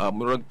gisabligan ba,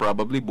 murag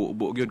probably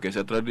buo gyud kay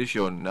sa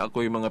tradisyon na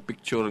ako'y mga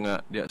picture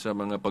nga diya sa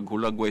mga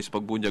paghulagway sa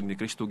pagbunyag ni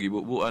Kristo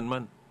gibubuan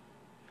man.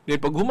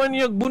 Then pag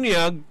humanyag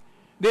bunyag,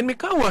 then may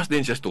kawas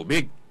din siya sa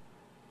tubig.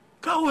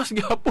 Kawas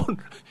gyapon.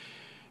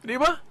 Di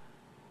ba?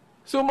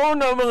 So mao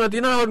na mga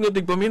tinahod nga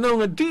tigpaminaw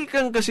nga di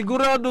kang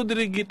kasigurado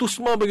diri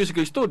gitusma ba si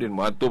Kristo, din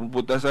matom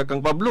puta sa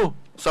kang Pablo,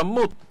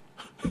 samot.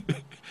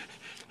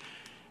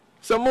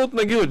 Samot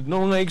na gyud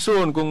no nga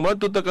igsoon kung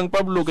matuta kang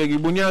Pablo kay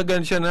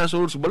gibunyagan siya na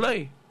sa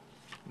balay.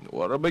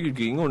 Wala ba gyud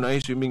giingon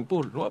ay swimming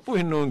pool. Wa po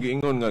hinon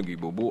giingon nga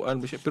gibubuan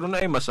ba siya, pero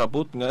naay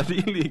masabot nga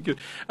dili gyud.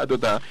 Ato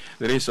ta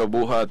diri sa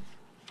buhat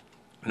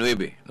 9,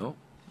 no?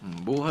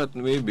 Buhat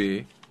 9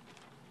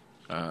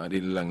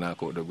 dili lang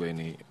nako dagway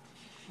ni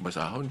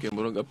basahon kay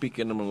murag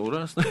apikin ng mga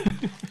oras.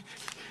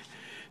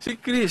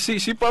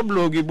 si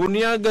Pablo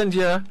gibunyagan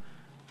siya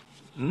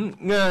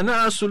nga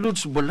naa sulod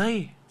sa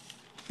balay.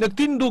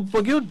 Nagtindog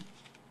pa gyud.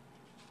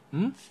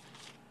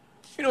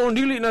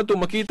 Dili na to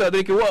makita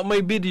dahil kaya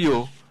may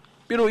video.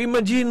 Pero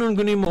imagine nun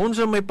ganun mo,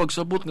 unsa may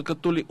pagsabot nga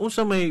Katoliko,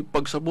 unsa may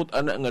pagsabot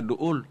ana nga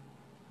duol.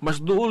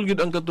 Mas duol gyud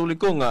ang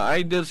Katoliko nga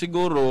either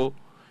siguro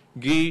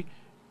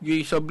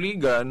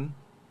gisabligan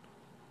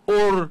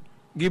or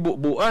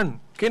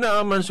gibubuan.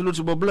 Kinaaman sulod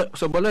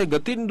sa balay,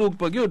 gatindog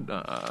pa gyud.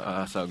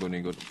 Sago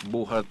ni God.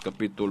 Buhat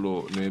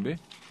Kapitulo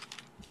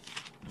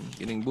 9.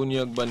 Kining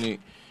bunyag ba ni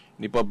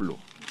Pablo?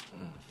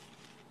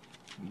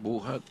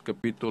 Buhat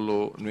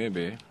Kapitulo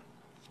 9.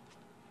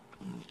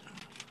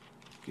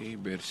 Okay,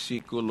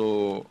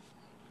 versikulo...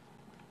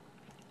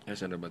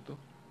 Saan na ba ito?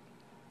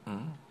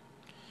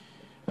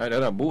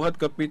 Buhat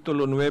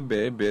Kapitulo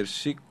 9,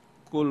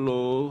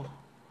 versikulo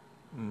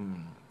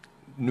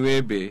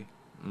 9.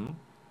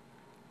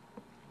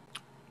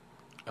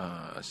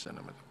 Saan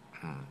na ba ito?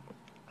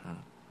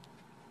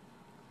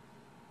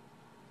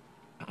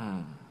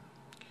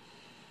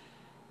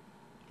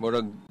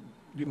 Murag,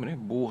 di man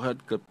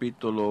Buhat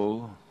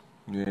Kapitulo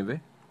 9,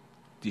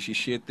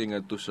 17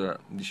 nga ito sa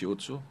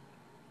 18.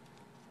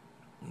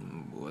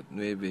 Buhat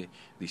 9,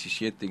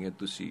 17 nga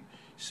ito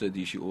sa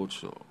 18.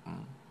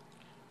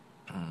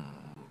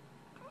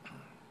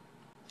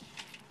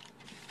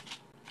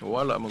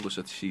 Wala man ko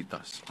sa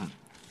sitas.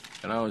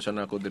 Kanahon siya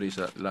na ako diri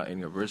sa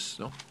lain nga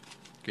verse, no?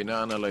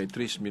 Kinaanalay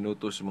 3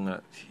 minutos mga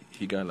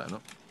higala,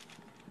 no?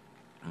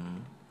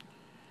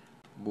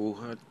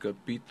 Buhat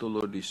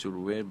Kapitulo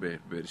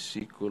 19,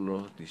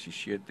 versikulo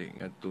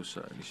 17 ngadto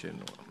sa 19.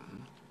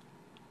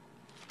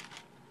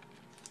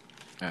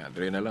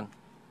 Dre na lang.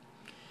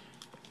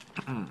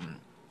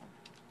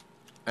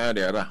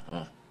 Di ara.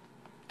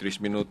 3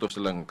 minutos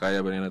lang.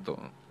 Kaya ba nila to?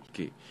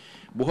 Okay.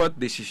 Buhat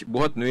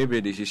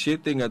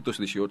 9:17 ngadto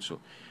 18.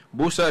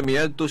 Busa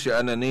miadto si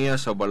Anania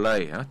sa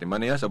balay,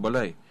 timan niya sa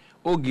balay.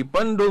 O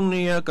gipandong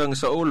niya kang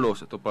Saulo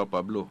sa to pa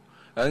Pablo.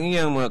 Ang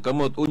iyang mga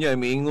kamot unya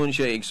miingon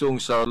siya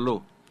igsong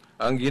Saulo.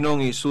 Ang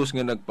Ginoong Hesus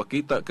nga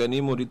nagpakita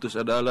kanimo dito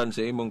sa dalan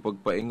sa imong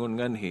pagpaingon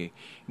nganhi,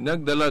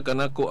 nagdala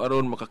kanako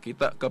aron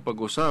makakita ka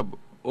pag-usab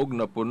og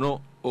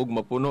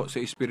mapuno sa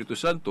Espiritu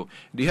Santo.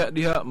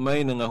 Diha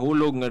may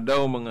nangahulog nga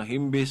daw mga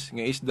himbis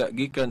nga isda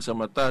gikan sa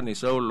mata ni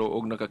Saulo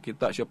og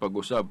nakakita siya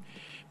pag-usab.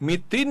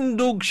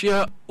 Mitindog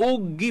siya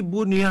og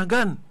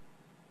gibunyagan.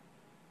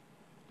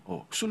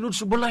 Sulod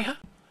sa balay ha.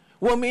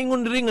 Wa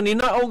miingon diri nga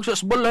ninaog sa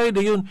balay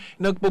dayon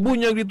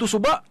nagpabunyag dito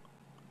suba.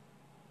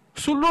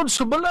 Sulod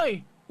sa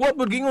balay. Wa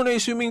pagingon na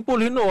swimming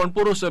pool hinoon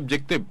puro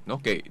subjective.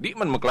 Okay, di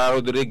man maklaro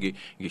diri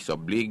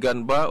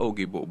gisabligan ba o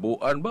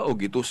gibubuan ba o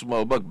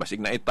gitusmaw bag basig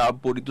na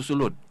itabpo dito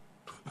sulod.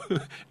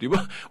 Di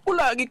ba?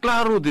 Wala gi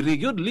klaro diri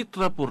gyud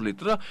litra por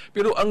litra,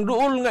 pero ang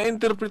duol nga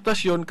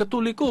interpretasyon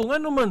Katoliko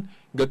ngano man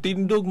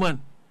gatindog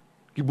man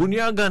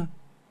gibunyagan.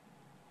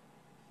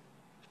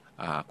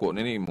 Ako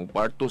nini mo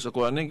part 2 sa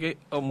kuan kay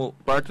mo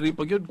part 3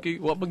 pa gyud kay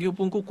wa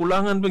pagyupon ko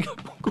kulangan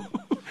pagyupon ko.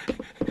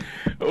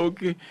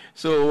 Okay.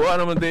 So, wala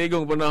naman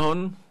taigong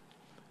panahon.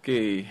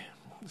 Okay.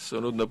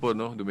 Sunod na po,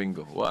 no?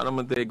 Domingo. Wala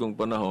naman taigong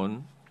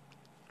panahon.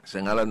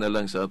 Sa ngalan na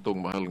lang sa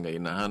atong mahal nga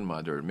inahan,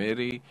 Mother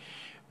Mary,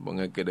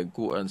 mga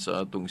kadagkuan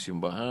sa atong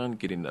simbahan,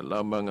 kini na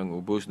lamang ang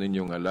ubos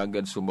ninyong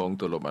alagad sumong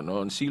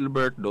tulumanon,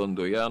 Silbert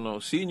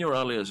Dondoyano, Senior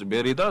alias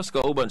Veritas,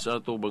 kauban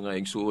sa atong mga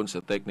igsuon sa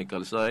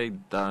technical side,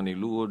 Tani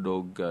Luod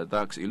o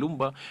Tax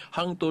Ilumba,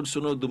 hangtod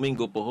sunod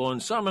Domingo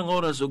pohon sa mga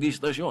oras o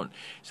gistasyon.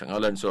 Sa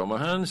ngalan sa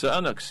Amahan, sa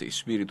Anak, sa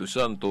Espiritu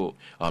Santo.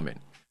 Amen.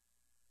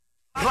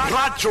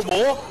 Radyo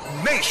mo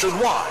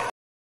nationwide.